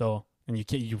Giordano, so and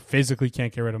you physically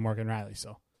can't get rid of Morgan Riley,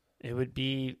 so it would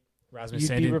be Rasmus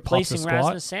you'd Sandin be replacing pops the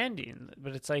Rasmus Sandin,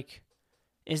 but it's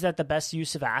is that the best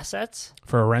use of assets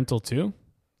for a rental too?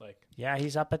 Yeah,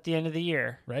 he's up at the end of the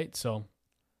year, right? So.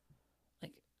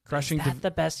 Is that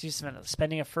the best use of it?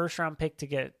 Spending a first-round pick to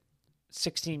get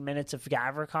 16 minutes of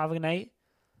Gavrikov a night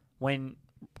when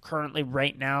currently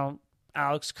right now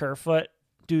Alex Kerfoot,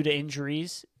 due to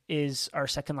injuries, is our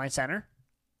second-line center?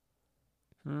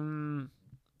 I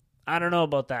don't know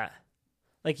about that.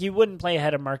 He wouldn't play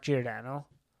ahead of Mark Giordano.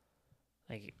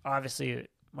 Obviously,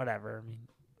 whatever. I mean,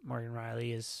 Morgan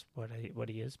Riley is what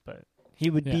he is, but he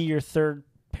would be your third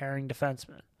pairing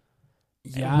defenseman.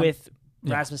 Yeah. With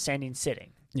Rasmus Sandin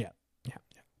sitting. Yeah.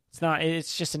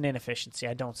 It's just an inefficiency.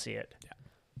 I don't see it. Yeah.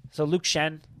 So Luke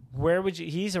Shen,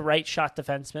 he's a right shot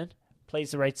defenseman,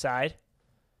 plays the right side.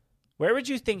 Where would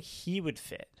you think he would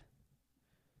fit?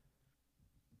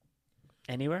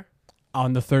 Anywhere?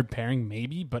 On the third pairing,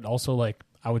 maybe, but also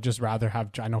I would just rather have.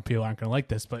 I know people aren't going to like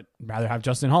this, but rather have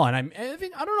Justin Hall. And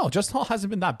I don't know. Justin Hall hasn't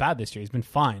been that bad this year. He's been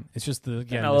fine. It's just a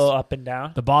little up and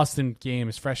down. The Boston game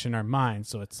is fresh in our minds,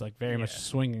 so it's like very much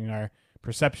swinging our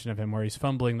perception of him, where he's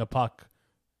fumbling the puck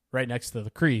right next to the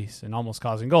crease and almost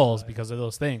causing goals because of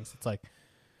those things. It's like,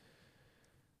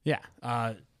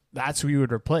 that's who you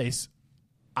would replace.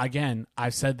 Again,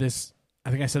 I've said this. I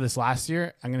think I said this last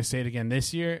year. I'm going to say it again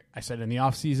this year. I said in the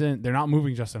offseason, they're not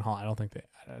moving Justin Hall. I don't think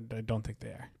they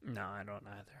are. No, I don't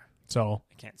either. So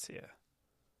I can't see it.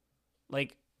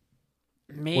 Like,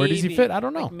 maybe, where does he fit? I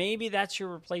don't know. Like maybe that's your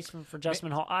replacement for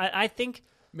Justin Hall. I think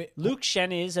Luke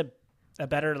Schenn is a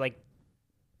better, like,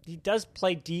 he does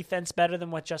play defense better than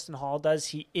what Justin Hall does.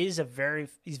 He's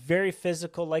very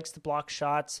physical, likes to block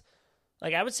shots.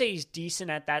 Like, I would say he's decent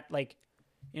at that, like,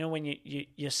 when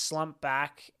you slump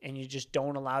back and you just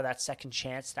don't allow that second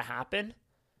chance to happen.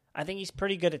 I think he's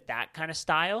pretty good at that kind of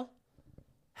style.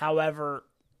 However,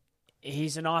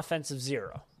 he's an offensive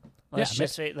zero. Let's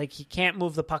just say, like, he can't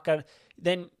move the puck out.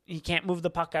 Then he can't move the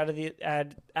puck out of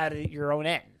your own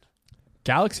end.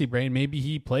 Galaxy brain, maybe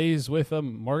he plays with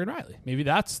Morgan Riley. Maybe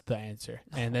that's the answer.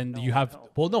 And then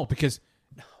because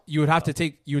you would have to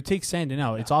take Sandin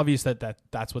out. It's obvious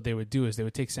that's what they would do, is they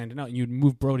would take Sandin out and you'd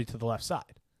move Brody to the left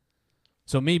side.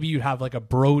 So maybe you'd have like a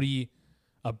Brody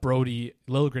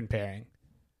Liljegren pairing,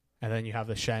 and then you have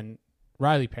the Schenn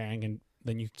Riley pairing, and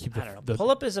then you keep the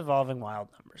pull-up is evolving wild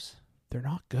numbers. They're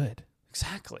not good.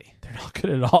 Exactly. They're not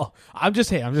good at all.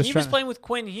 He was playing with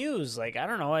Quinn Hughes. Like, I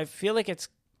don't know. I feel like it's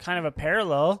kind of a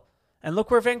parallel. And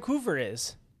look where Vancouver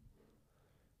is.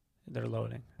 They're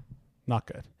loading. Not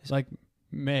good. It's like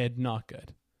mid, not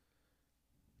good.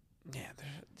 Yeah,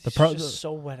 just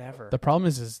so whatever. The problem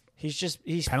is he's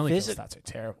penalty kill stats are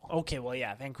terrible. Okay, well,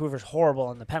 yeah, Vancouver's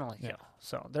horrible in the penalty kill.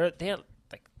 So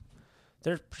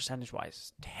their percentage wise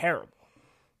is terrible.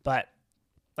 But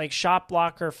like, shot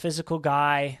blocker, physical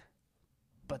guy,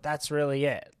 but that's really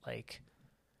it. Like,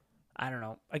 I don't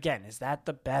know. Again, is that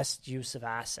the best use of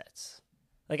assets?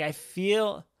 Like, I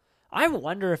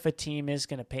wonder if a team is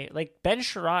going to pay. Like, Ben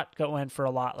Sherratt went for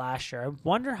a lot last year. I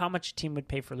wonder how much a team would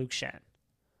pay for Luke Schenn.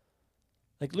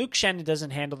 Like, Luke Schenn doesn't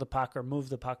handle the puck or move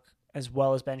the puck as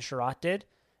well as Ben Sherratt did.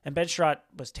 And Ben Sherratt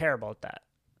was terrible at that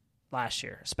last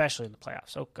year, especially in the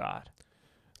playoffs. Oh, God.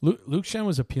 Luke Schenn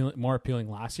was more appealing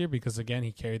last year because, again,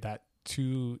 he carried that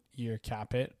 2-year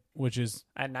cap hit, which is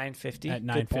at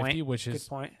 $950, which is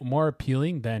more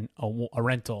appealing than a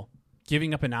rental.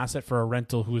 Giving up an asset for a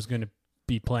rental who is going to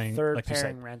be playing, third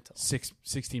pairing rental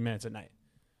 16 minutes a night.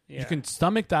 Yeah. You can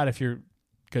stomach that if he's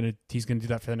going to do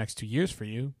that for the next 2 years for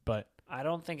you, but I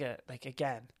don't think a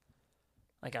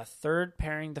third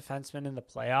pairing defenseman in the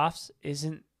playoffs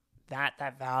isn't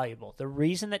that valuable. The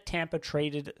reason that Tampa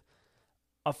traded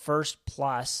a first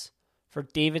plus for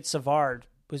David Savard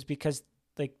was because,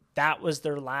 like, that was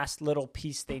their last little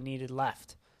piece they needed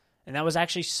left. And that was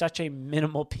actually such a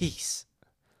minimal piece.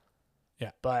 Yeah.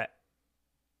 But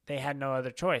they had no other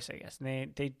choice, I guess.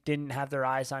 And they didn't have their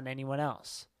eyes on anyone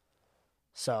else.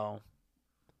 So,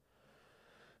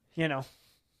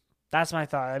 that's my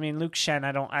thought. I mean, Luke Schenn,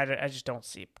 I just don't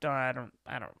see. I don't,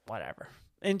 whatever.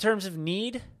 In terms of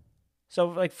need, so,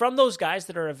 like, from those guys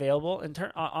that are available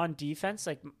on defense,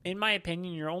 like, in my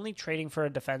opinion, you're only trading for a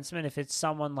defenseman if it's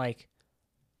someone, like,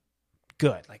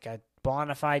 good, like a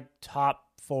bona fide top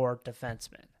 4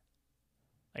 defenseman.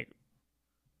 Like,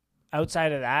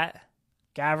 outside of that,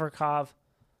 Gavrikov,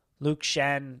 Luke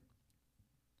Schenn,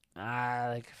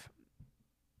 I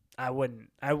wouldn't.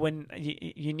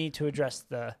 You need to address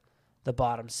the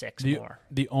bottom 6 more.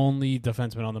 The only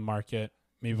defenseman on the market,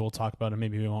 maybe we'll talk about him,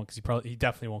 maybe we won't, because he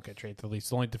definitely won't get traded to the Leafs.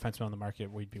 The only defenseman on the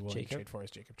market we'd be willing to trade for is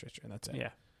Jacob Tristram, and that's it. Yeah,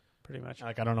 pretty much.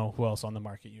 Like, I don't know who else on the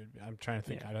market I'm trying to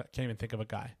think. Yeah. I can't even think of a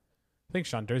guy. I think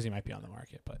Sean Dursey might be on the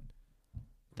market, but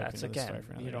that's, again,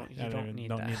 you don't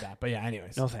need that. But yeah,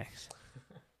 anyways. No thanks.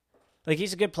 Like,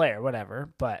 he's a good player,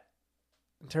 whatever, but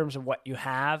in terms of what you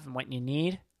have and what you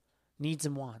need, needs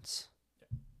and wants.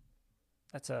 Yeah.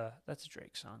 That's a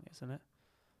Drake song, isn't it?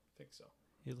 I think so.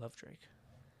 You love Drake.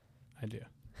 I do.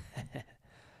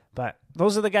 But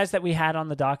those are the guys that we had on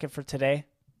the docket for today.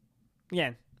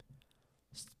 Again,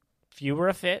 few were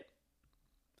a fit.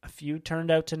 A few turned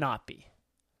out to not be.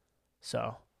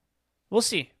 So, we'll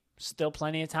see. Still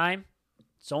plenty of time.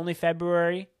 It's only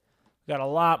February. We've got a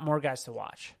lot more guys to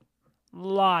watch.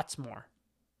 Lots more.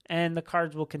 And the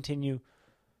cards will continue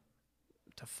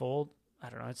to fold. I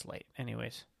don't know. It's late.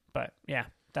 Anyways. But, yeah,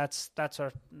 that's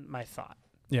my thought.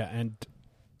 Yeah, and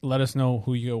let us know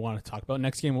who you want to talk about.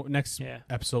 Next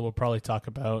episode, we'll probably talk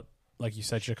about, like you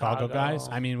said, Chicago guys.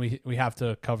 I mean, we have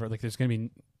to cover, like, there's going to be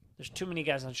There's too many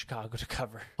guys on Chicago to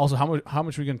cover. Also, how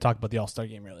much are we going to talk about the All-Star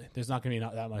game, really? There's not going to be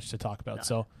not that much to talk about. No.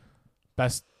 So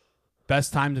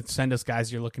best time to send us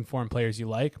guys you're looking for and players you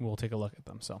like, and we'll take a look at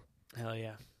them. So hell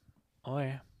yeah. Oh,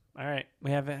 yeah. All right.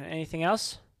 We have anything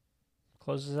else?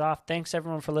 Closes it off. Thanks,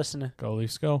 everyone, for listening. Go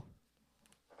Leafs, go.